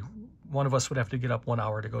 one of us would have to get up 1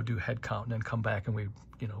 hour to go do head count and then come back, and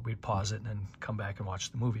we'd pause it and then come back and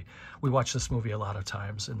watch the movie. We watched this movie a lot of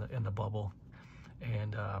times in the bubble.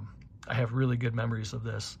 And I have really good memories of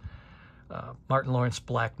this. Martin Lawrence,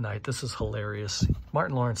 Black Knight. This is hilarious.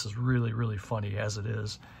 Martin Lawrence is really, really funny as it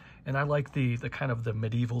is. And I like the kind of the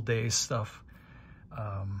medieval days stuff.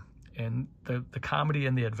 And the comedy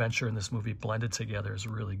and the adventure in this movie blended together is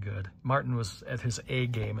really good. Martin was at his A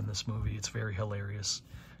game in this movie. It's very hilarious.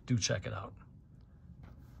 Do check it out.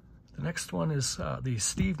 The next one is the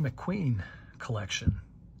Steve McQueen collection.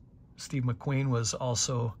 Steve McQueen was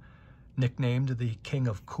also nicknamed the King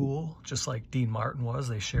of Cool, just like Dean Martin was.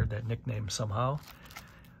 They shared that nickname somehow.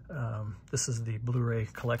 This is the Blu-ray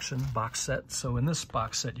collection box set. So in this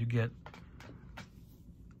box set, you get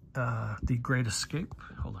The Great Escape.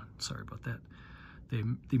 Hold on, sorry about that.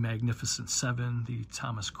 The Magnificent Seven, the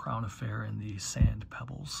Thomas Crown Affair, and the Sand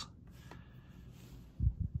Pebbles.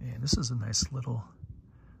 And this is a nice little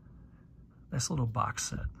box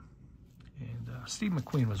set. And Steve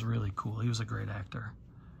McQueen was really cool. He was a great actor.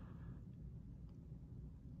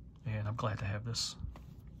 And I'm glad to have this.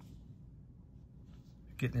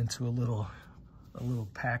 Getting into a little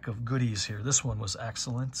pack of goodies here. This one was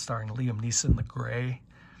excellent, starring Liam Neeson, The Gray,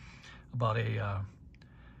 about a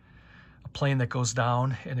plane that goes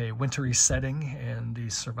down in a wintry setting, and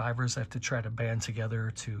these survivors have to try to band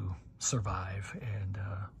together to survive. And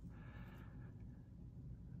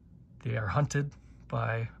they are hunted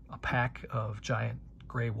by a pack of giant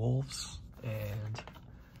gray wolves. And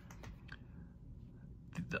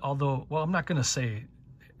although, well, I'm not going to say,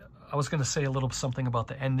 I was going to say a little something about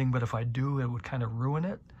the ending, but if I do, it would kind of ruin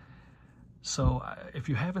it. So if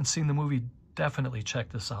you haven't seen the movie, definitely check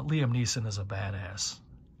this out. Liam Neeson is a badass.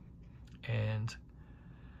 And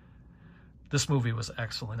this movie was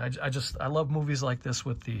excellent. I love movies like this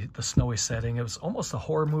with the snowy setting. It was almost a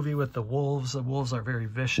horror movie with the wolves. The wolves are very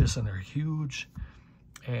vicious and they're huge.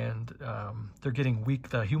 And they're getting weak.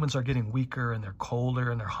 The humans are getting weaker and they're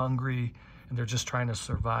colder and they're hungry. And they're just trying to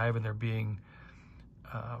survive, and they're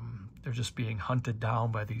just being hunted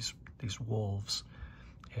down by these wolves.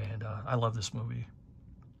 And I love this movie.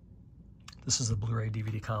 This is the Blu-ray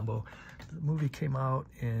DVD combo. The movie came out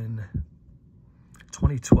in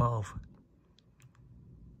 2012.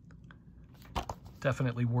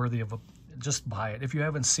 Definitely worthy of just buy it. If you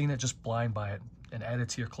haven't seen it, just blind buy it and add it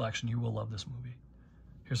to your collection. You will love this movie.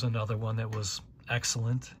 Here's another one that was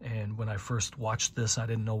excellent. And when I first watched this, I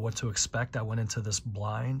didn't know what to expect. I went into this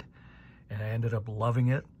blind, and I ended up loving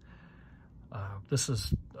it. This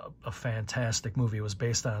is a fantastic movie. It was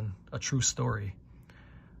based on a true story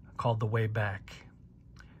called The Way Back.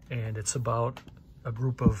 And it's about a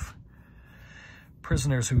group of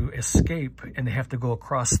prisoners who escape, and they have to go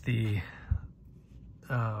across the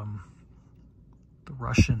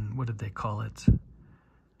Russian, what did they call it?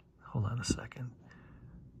 Hold on a second.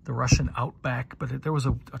 The Russian outback, but there was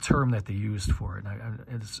a term that they used for it,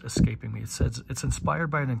 and it's escaping me. It says, it's inspired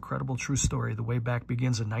by an incredible true story. The Way Back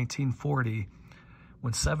begins in 1940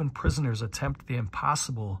 when 7 prisoners attempt the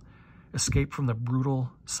impossible, escape from the brutal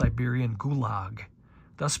Siberian gulag.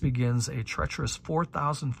 Thus begins a treacherous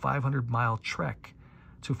 4,500-mile trek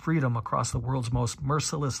to freedom across the world's most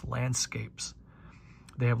merciless landscapes.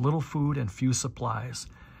 They have little food and few supplies.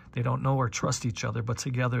 They don't know or trust each other, but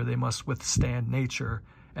together they must withstand nature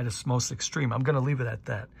at its most extreme. I'm going to leave it at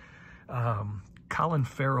that. Colin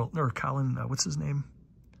Farrell, or Colin, what's his name?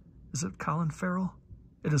 Is it Colin Farrell?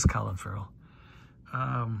 It is Colin Farrell.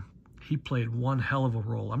 He played one hell of a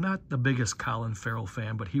role. I'm not the biggest Colin Farrell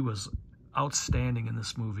fan, but he was outstanding in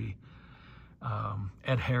this movie.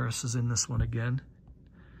 Ed Harris is in this one again.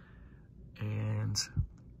 And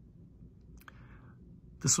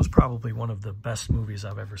this was probably one of the best movies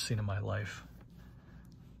I've ever seen in my life.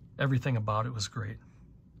 Everything about it was great.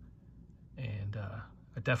 And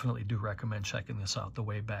I definitely do recommend checking this out, The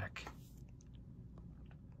Way Back.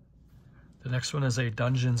 The next one is a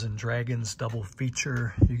Dungeons & Dragons double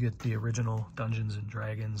feature. You get the original Dungeons &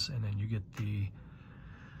 Dragons, and then you get the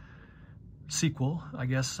sequel, I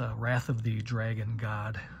guess, Wrath of the Dragon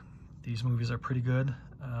God. These movies are pretty good.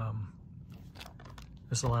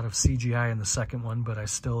 There's a lot of CGI in the second one, but I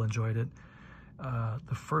still enjoyed it.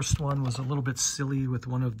 The first one was a little bit silly with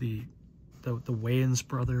one of the Wayans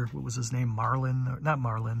brother. What was his name? Marlon? Not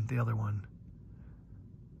Marlon, the other one.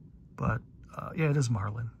 But, yeah, it is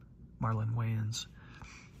Marlon. Marlon Wayans.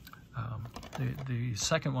 The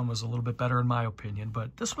second one was a little bit better in my opinion,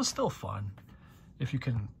 but this was still fun. If you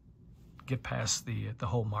can get past the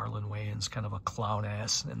whole Marlon Wayans kind of a clown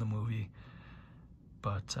ass in the movie.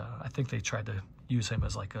 But I think they tried to use him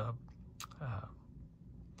as like a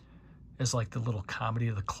as like the little comedy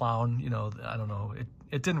of the clown, you know. I don't know,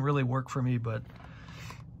 it didn't really work for me, but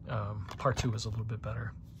part 2 was a little bit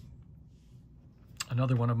better.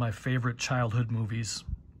 Another one of my favorite childhood movies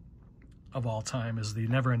of all time is The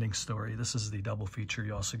Neverending Story. This is the double feature.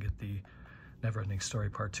 You also get the Neverending Story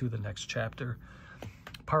Part 2, the next chapter.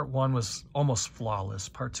 Part 1 was almost flawless.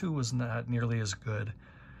 Part 2 was not nearly as good.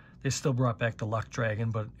 They still brought back the Luck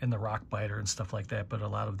Dragon, but in the Rock Biter and stuff like that, but a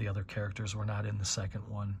lot of the other characters were not in the second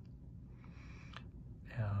one.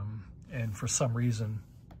 And for some reason,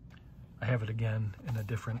 I have it again in a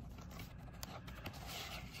different,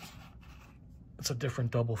 it's a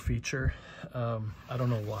different double feature. I don't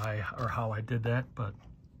know why or how I did that, but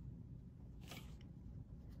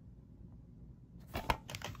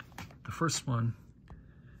the first one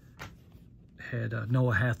had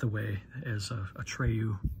Noah Hathaway as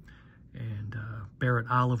Atreyu, and Barrett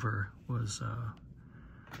Oliver was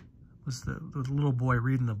the little boy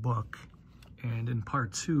reading the book. And in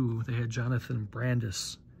part 2, they had Jonathan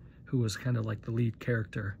Brandis, who was kind of like the lead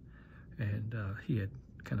character. and he had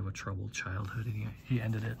kind of a troubled childhood, and he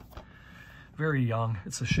ended it very young.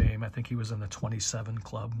 It's a shame. I think he was in the 27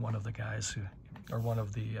 Club, one of the guys who, or one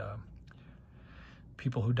of the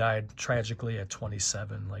people who died tragically at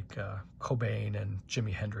 27, like Cobain and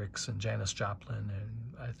Jimi Hendrix and Janis Joplin,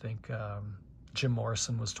 and I think Jim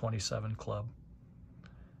Morrison was 27 Club.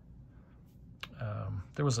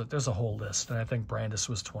 There's a whole list, and I think Brandis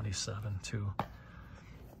was 27 too.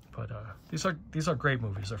 But these are great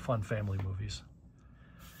movies. They're fun family movies.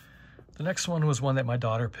 The next one was one that my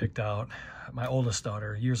daughter picked out, my oldest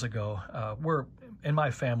daughter, years ago. In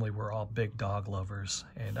my family, we're all big dog lovers,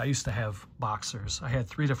 and I used to have boxers. I had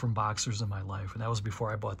 3 different boxers in my life, and that was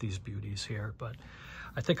before I bought these beauties here. But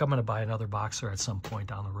I think I'm going to buy another boxer at some point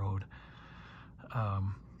down the road.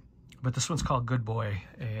 But this one's called Good Boy,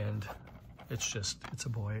 and it's a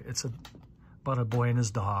boy. It's about a boy and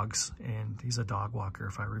his dogs, and he's a dog walker,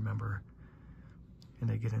 if I remember. And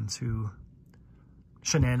they get into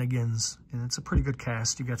shenanigans, and it's a pretty good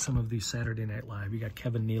cast. You got some of the Saturday Night Live. You got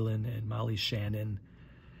Kevin Nealon and Molly Shannon, and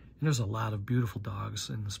there's a lot of beautiful dogs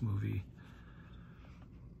in this movie.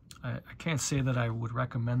 I can't say that I would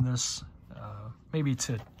recommend this, maybe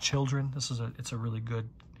to children. It's a really good,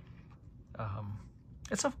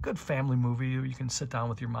 it's a good family movie. You can sit down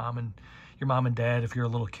with your mom and dad if you're a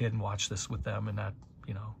little kid and watch this with them, and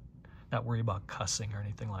not worry about cussing or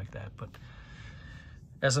anything like that. But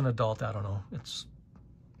as an adult, I don't know.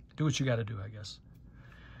 Do what you got to do, I guess.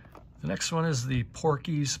 The next one is the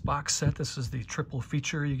Porky's box set. This is the triple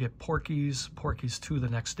feature. You get Porky's, Porky's 2 the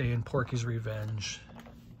next day, and Porky's Revenge.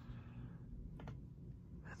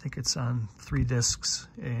 I think it's on 3 discs,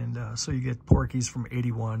 and so you get Porky's from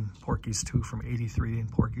 81, Porky's 2 from 83,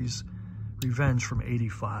 and Porky's Revenge from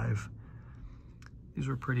 85. These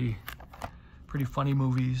were pretty funny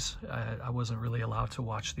movies. I wasn't really allowed to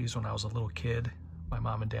watch these when I was a little kid. My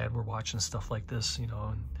mom and dad were watching stuff like this, and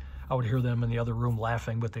I would hear them in the other room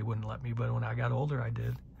laughing, but they wouldn't let me. But when I got older, I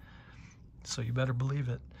did. So you better believe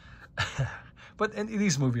it. And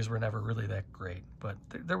these movies were never really that great, but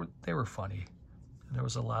they were funny. There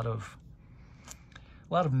was a lot of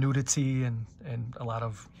nudity and a lot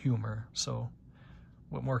of humor. So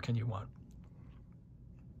what more can you want?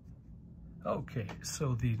 Okay,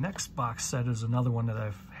 so the next box set is another one that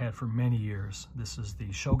I've had for many years. This is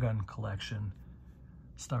the Shogun Collection,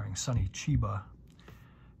 starring Sonny Chiba.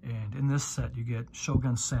 And in this set, you get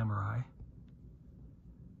Shogun Samurai,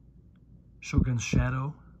 Shogun's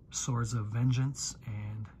Shadow, Swords of Vengeance,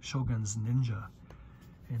 and Shogun's Ninja.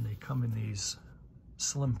 And they come in these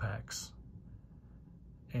slim packs.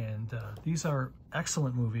 And these are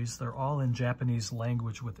excellent movies. They're all in Japanese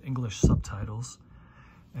language with English subtitles.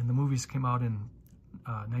 And the movies came out in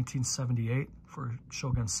 1978 for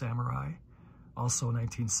Shogun Samurai, also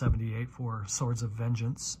 1978 for Swords of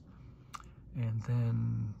Vengeance, and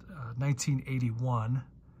then 1981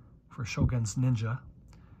 for Shogun's Ninja,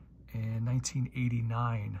 and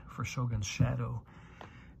 1989 for Shogun's Shadow.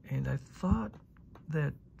 And I thought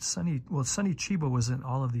that Sonny Chiba was in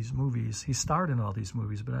all of these movies. He starred in all these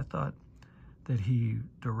movies, but I thought that he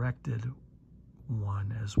directed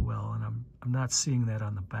one as well, and I'm not seeing that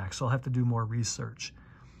on the back, so I'll have to do more research,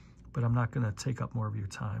 but I'm not going to take up more of your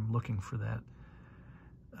time looking for that.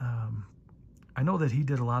 I know that he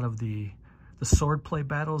did a lot of the swordplay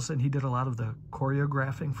battles, and he did a lot of the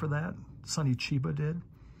choreographing for that. Sonny Chiba did,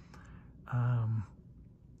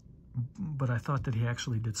 but I thought that he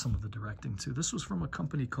actually did some of the directing too. This was from a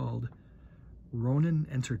company called Ronin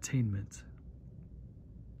Entertainment.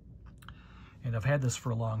 And I've had this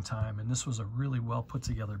for a long time, and this was a really well put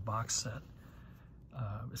together box set.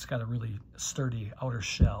 It's got a really sturdy outer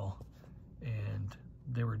shell, and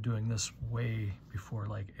they were doing this way before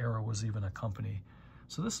like Arrow was even a company.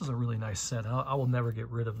 So this is a really nice set. I will never get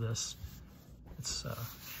rid of this. It's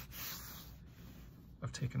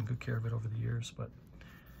I've taken good care of it over the years, but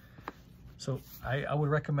so I would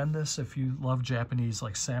recommend this if you love Japanese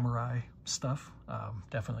like samurai stuff.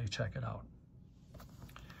 Definitely check it out.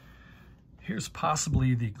 Here's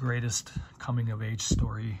possibly the greatest coming-of-age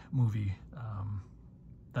story movie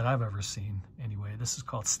that I've ever seen. Anyway, this is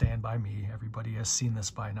called Stand By Me. Everybody has seen this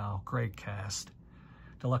by now. Great cast.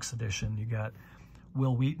 Deluxe edition. You got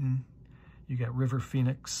Will Wheaton, you got River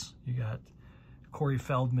Phoenix, you got Corey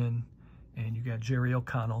Feldman, and you got Jerry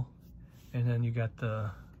O'Connell. And then you got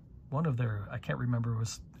one of their, I can't remember,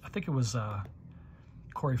 I think it was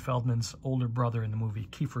Corey Feldman's older brother in the movie,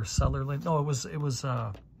 Kiefer Sutherland. No, it was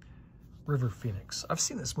River Phoenix. I've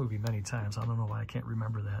seen this movie many times. I don't know why I can't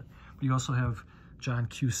remember that. But you also have John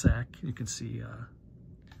Cusack. You can see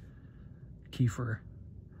Kiefer.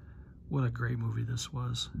 What a great movie this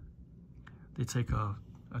was. They take a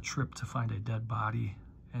a trip to find a dead body,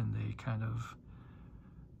 and they kind of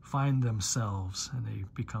find themselves and they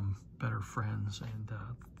become better friends. And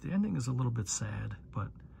the ending is a little bit sad,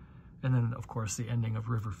 and then of course the ending of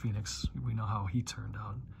River Phoenix, we know how he turned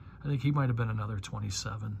out. I think he might have been another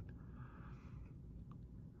 27,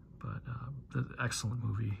 but excellent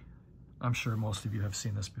movie. I'm sure most of you have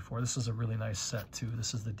seen this before. This is a really nice set too.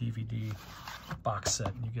 This is the DVD box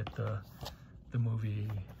set, and you get the movie.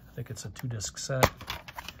 I think it's a 2-disc set.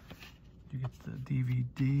 You get the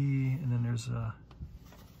DVD, and then there's a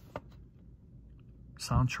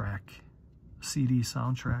soundtrack, CD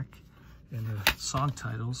soundtrack, and the song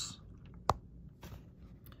titles.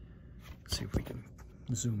 Let's see if we can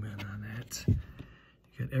zoom in on that. You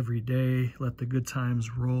get Every Day, Let the Good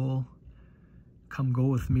Times Roll, Come Go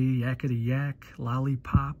With Me, Yakety Yak,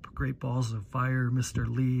 Lollipop, Great Balls of Fire, Mr.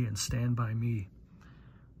 Lee, and Stand By Me.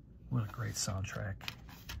 What a great soundtrack.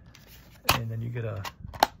 And then you get a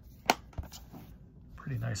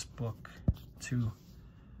pretty nice book too.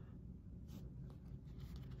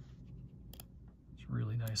 It's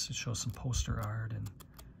really nice. It shows some poster art and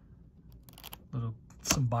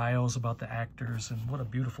some bios about the actors, and what a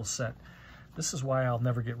beautiful set. This is why I'll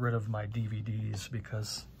never get rid of my DVDs,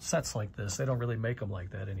 because sets like this, they don't really make them like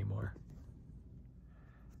that anymore.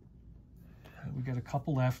 We got a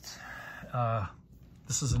couple left.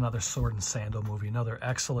 This is another Sword and Sandal movie, another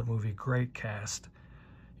excellent movie, great cast.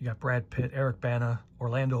 You got Brad Pitt, Eric Bana,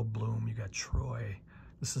 Orlando Bloom, you got Troy.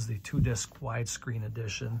 This is the 2-disc widescreen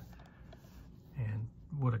edition, and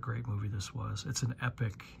what a great movie this was. It's an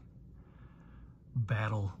epic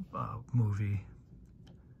battle movie.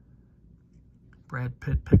 Brad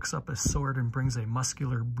Pitt picks up a sword and brings a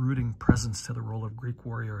muscular, brooding presence to the role of Greek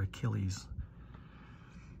warrior Achilles.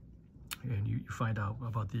 And you find out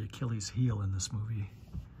about the Achilles heel in this movie.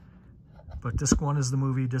 But disc 1 is the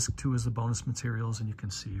movie, disc 2 is the bonus materials, and you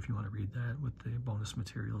can see, if you want to read that, what the bonus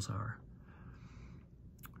materials are.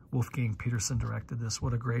 Wolfgang Peterson directed this.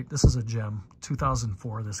 What a great, this is a gem.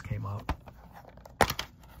 2004 this came out.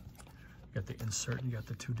 You got the insert, and you got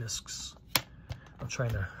the 2 discs. I'm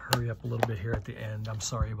trying to hurry up a little bit here at the end. I'm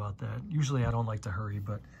sorry about that. Usually I don't like to hurry,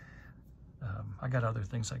 but I got other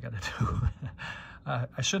things I got to do.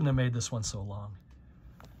 I shouldn't have made this one so long.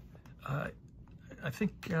 I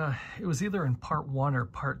think it was either in part 1 or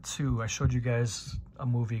part 2. I showed you guys a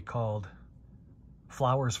movie called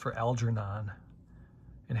Flowers for Algernon,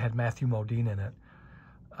 and had Matthew Modine in it.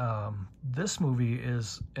 This movie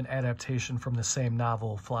is an adaptation from the same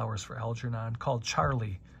novel, Flowers for Algernon, called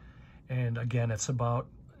Charlie. And again, it's about,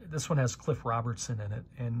 this one has Cliff Robertson in it,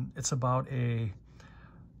 and it's about a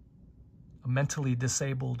mentally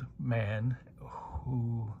disabled man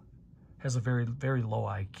who has a very, very low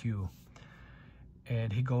IQ.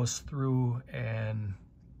 And he goes through an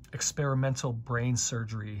experimental brain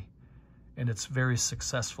surgery, and it's very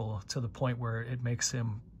successful to the point where it makes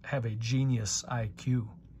him have a genius IQ.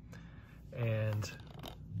 And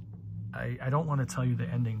I don't want to tell you the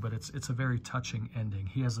ending, but it's a very touching ending.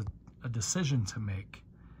 He has a decision to make,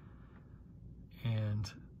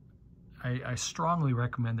 and I strongly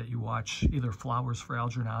recommend that you watch either Flowers for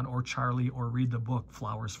Algernon or Charlie, or read the book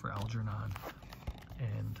Flowers for Algernon,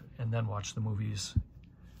 and then watch the movies.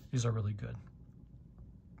 These are really good.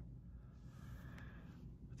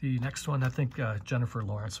 The next one, I think Jennifer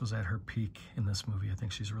Lawrence was at her peak in this movie. I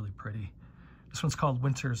think she's really pretty. This one's called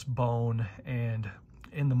Winter's Bone, and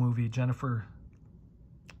in the movie, Jennifer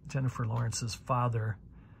Lawrence's father,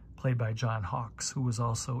 played by John Hawkes, who was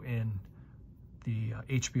also in the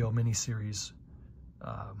HBO miniseries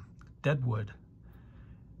Deadwood.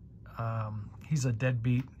 He's a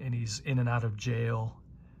deadbeat, and he's in and out of jail,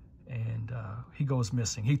 and he goes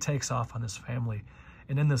missing. He takes off on his family,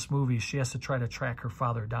 and in this movie, she has to try to track her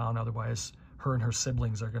father down. Otherwise, her and her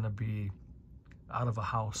siblings are going to be out of a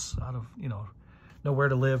house, out of, nowhere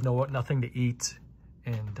to live, nothing to eat.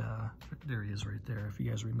 And there he is right there. If you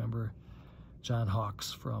guys remember John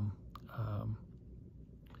Hawkes from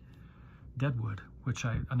Deadwood, which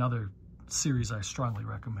another series I strongly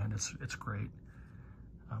recommend. It's great.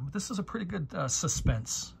 This is a pretty good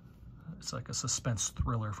suspense. It's like a suspense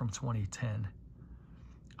thriller from 2010.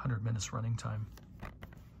 100 minutes running time.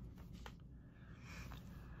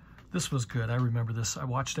 This was good. I remember this. I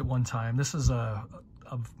watched it one time. This is a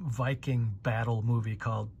Viking battle movie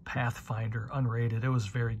called Pathfinder, unrated. It was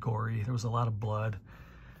very gory. There was a lot of blood.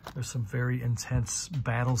 There's some very intense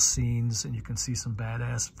battle scenes, and you can see some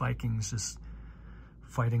badass Vikings just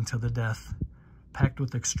fighting to the death, packed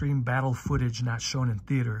with extreme battle footage not shown in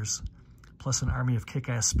theaters, plus an army of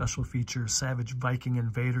kick-ass special features, savage Viking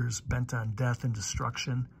invaders bent on death and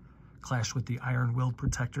destruction, clash with the iron-willed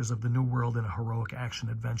protectors of the New World in a heroic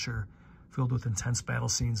action-adventure filled with intense battle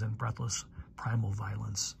scenes and breathless primal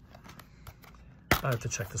violence. I have to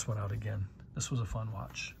check this one out again. This was a fun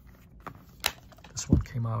watch. This one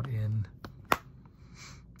came out in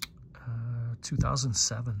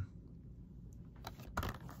 2007.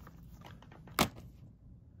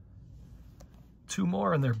 Two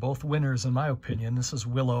more, and they're both winners in my opinion. This is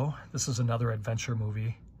Willow. This is another adventure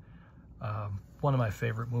movie. One of my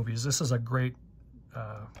favorite movies. This is a great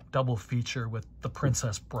double feature with The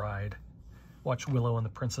Princess Bride. Watch Willow and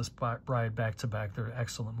The Princess Bride back to back. They're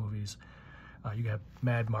excellent movies. You got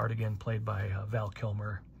Mad Mardigan played by Val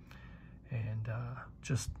Kilmer, and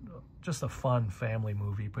just a fun family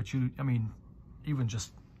movie. But I mean, even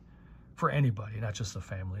just for anybody, not just a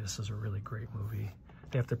family, this is a really great movie.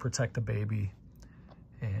 They have to protect the baby,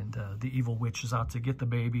 and the evil witch is out to get the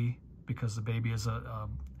baby because the baby is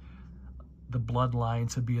the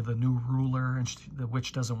bloodline to be the new ruler, and the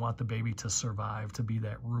witch doesn't want the baby to survive, to be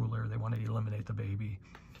that ruler. They want to eliminate the baby,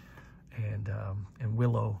 and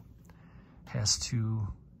Willow has to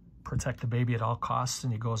protect the baby at all costs,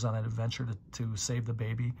 and he goes on an adventure to save the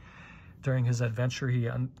baby. During his adventure, he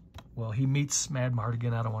meets Mad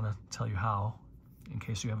Mardigan. I don't want to tell you how, in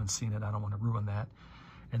case you haven't seen it. I don't want to ruin that.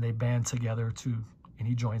 And they band together and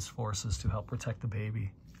he joins forces to help protect the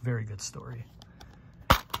baby. Very good story.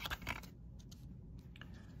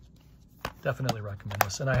 Definitely recommend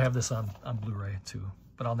this. And I have this on Blu-ray too,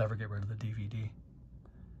 but I'll never get rid of the DVD.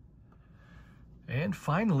 And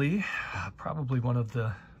finally, probably one of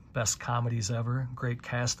the best comedies ever. Great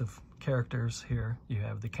cast of characters here. You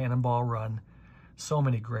have the Cannonball Run. So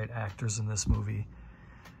many great actors in this movie.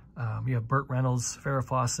 You have Burt Reynolds, Farrah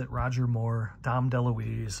Fawcett, Roger Moore, Dom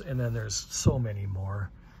DeLuise, and then there's so many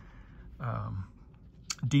more.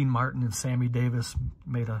 Dean Martin and Sammy Davis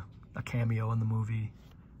made a cameo in the movie.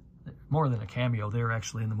 More than a cameo, they were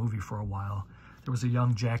actually in the movie for a while. There was a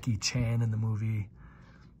young Jackie Chan in the movie.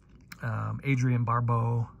 Adrienne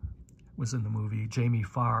Barbeau was in the movie. Jamie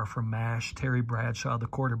Farr from MASH. Terry Bradshaw, the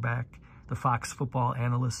quarterback, the Fox football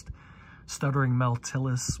analyst. Stuttering Mel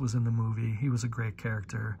Tillis was in the movie. He was a great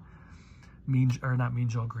character. Not Mean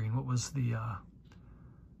Joe Green. What was the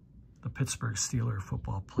Pittsburgh Steelers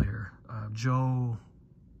football player? Joe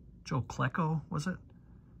Klecko, was it?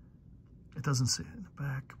 It doesn't say it in the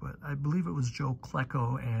back, but I believe it was Joe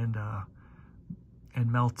Klecko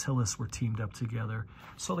and Mel Tillis were teamed up together.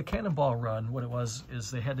 So the Cannonball Run, what it was,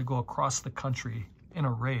 is they had to go across the country in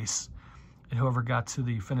a race, and whoever got to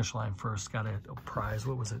the finish line first got a prize.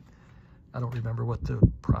 What was it? I don't remember what the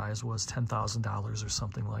prize was, $10,000 or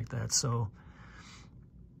something like that. So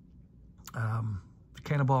the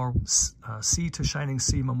Cannonball Sea to Shining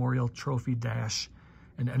Sea Memorial Trophy Dash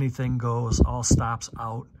and Anything Goes, all stops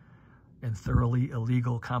out, and thoroughly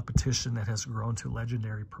illegal competition that has grown to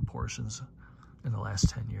legendary proportions in the last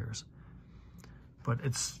 10 years. But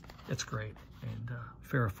it's great, and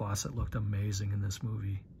Farrah Fawcett looked amazing in this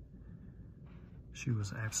movie. She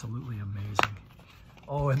was absolutely amazing.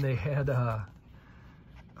 Oh, and they had,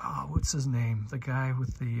 what's his name? The guy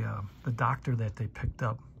with the doctor that they picked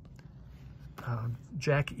up.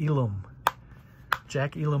 Jack Elam.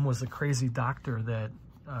 Jack Elam was the crazy doctor that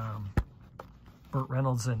Burt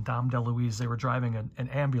Reynolds and Dom DeLuise, they were driving an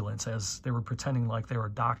ambulance as they were pretending like they were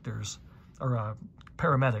doctors or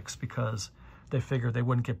paramedics, because they figured they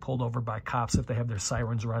wouldn't get pulled over by cops if they have their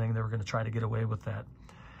sirens running. They were going to try to get away with that.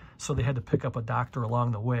 So they had to pick up a doctor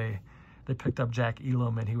along the way. They picked up Jack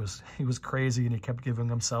Elam, and he was crazy, and he kept giving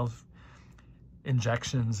himself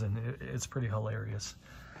injections, and it's pretty hilarious.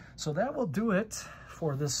 So that will do it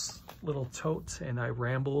for this little tote, and I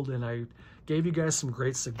rambled, and I gave you guys some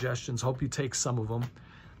great suggestions. Hope you take some of them.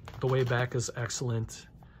 The Way Back is excellent.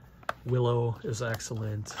 Willow is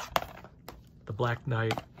excellent. The Black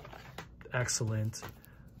Knight, excellent.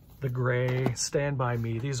 The Gray, Stand By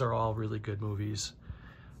Me, these are all really good movies.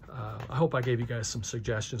 I hope I gave you guys some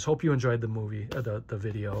suggestions. Hope you enjoyed the movie, the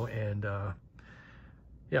video, and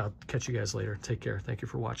yeah, I'll catch you guys later. Take care. Thank you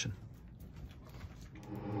for watching.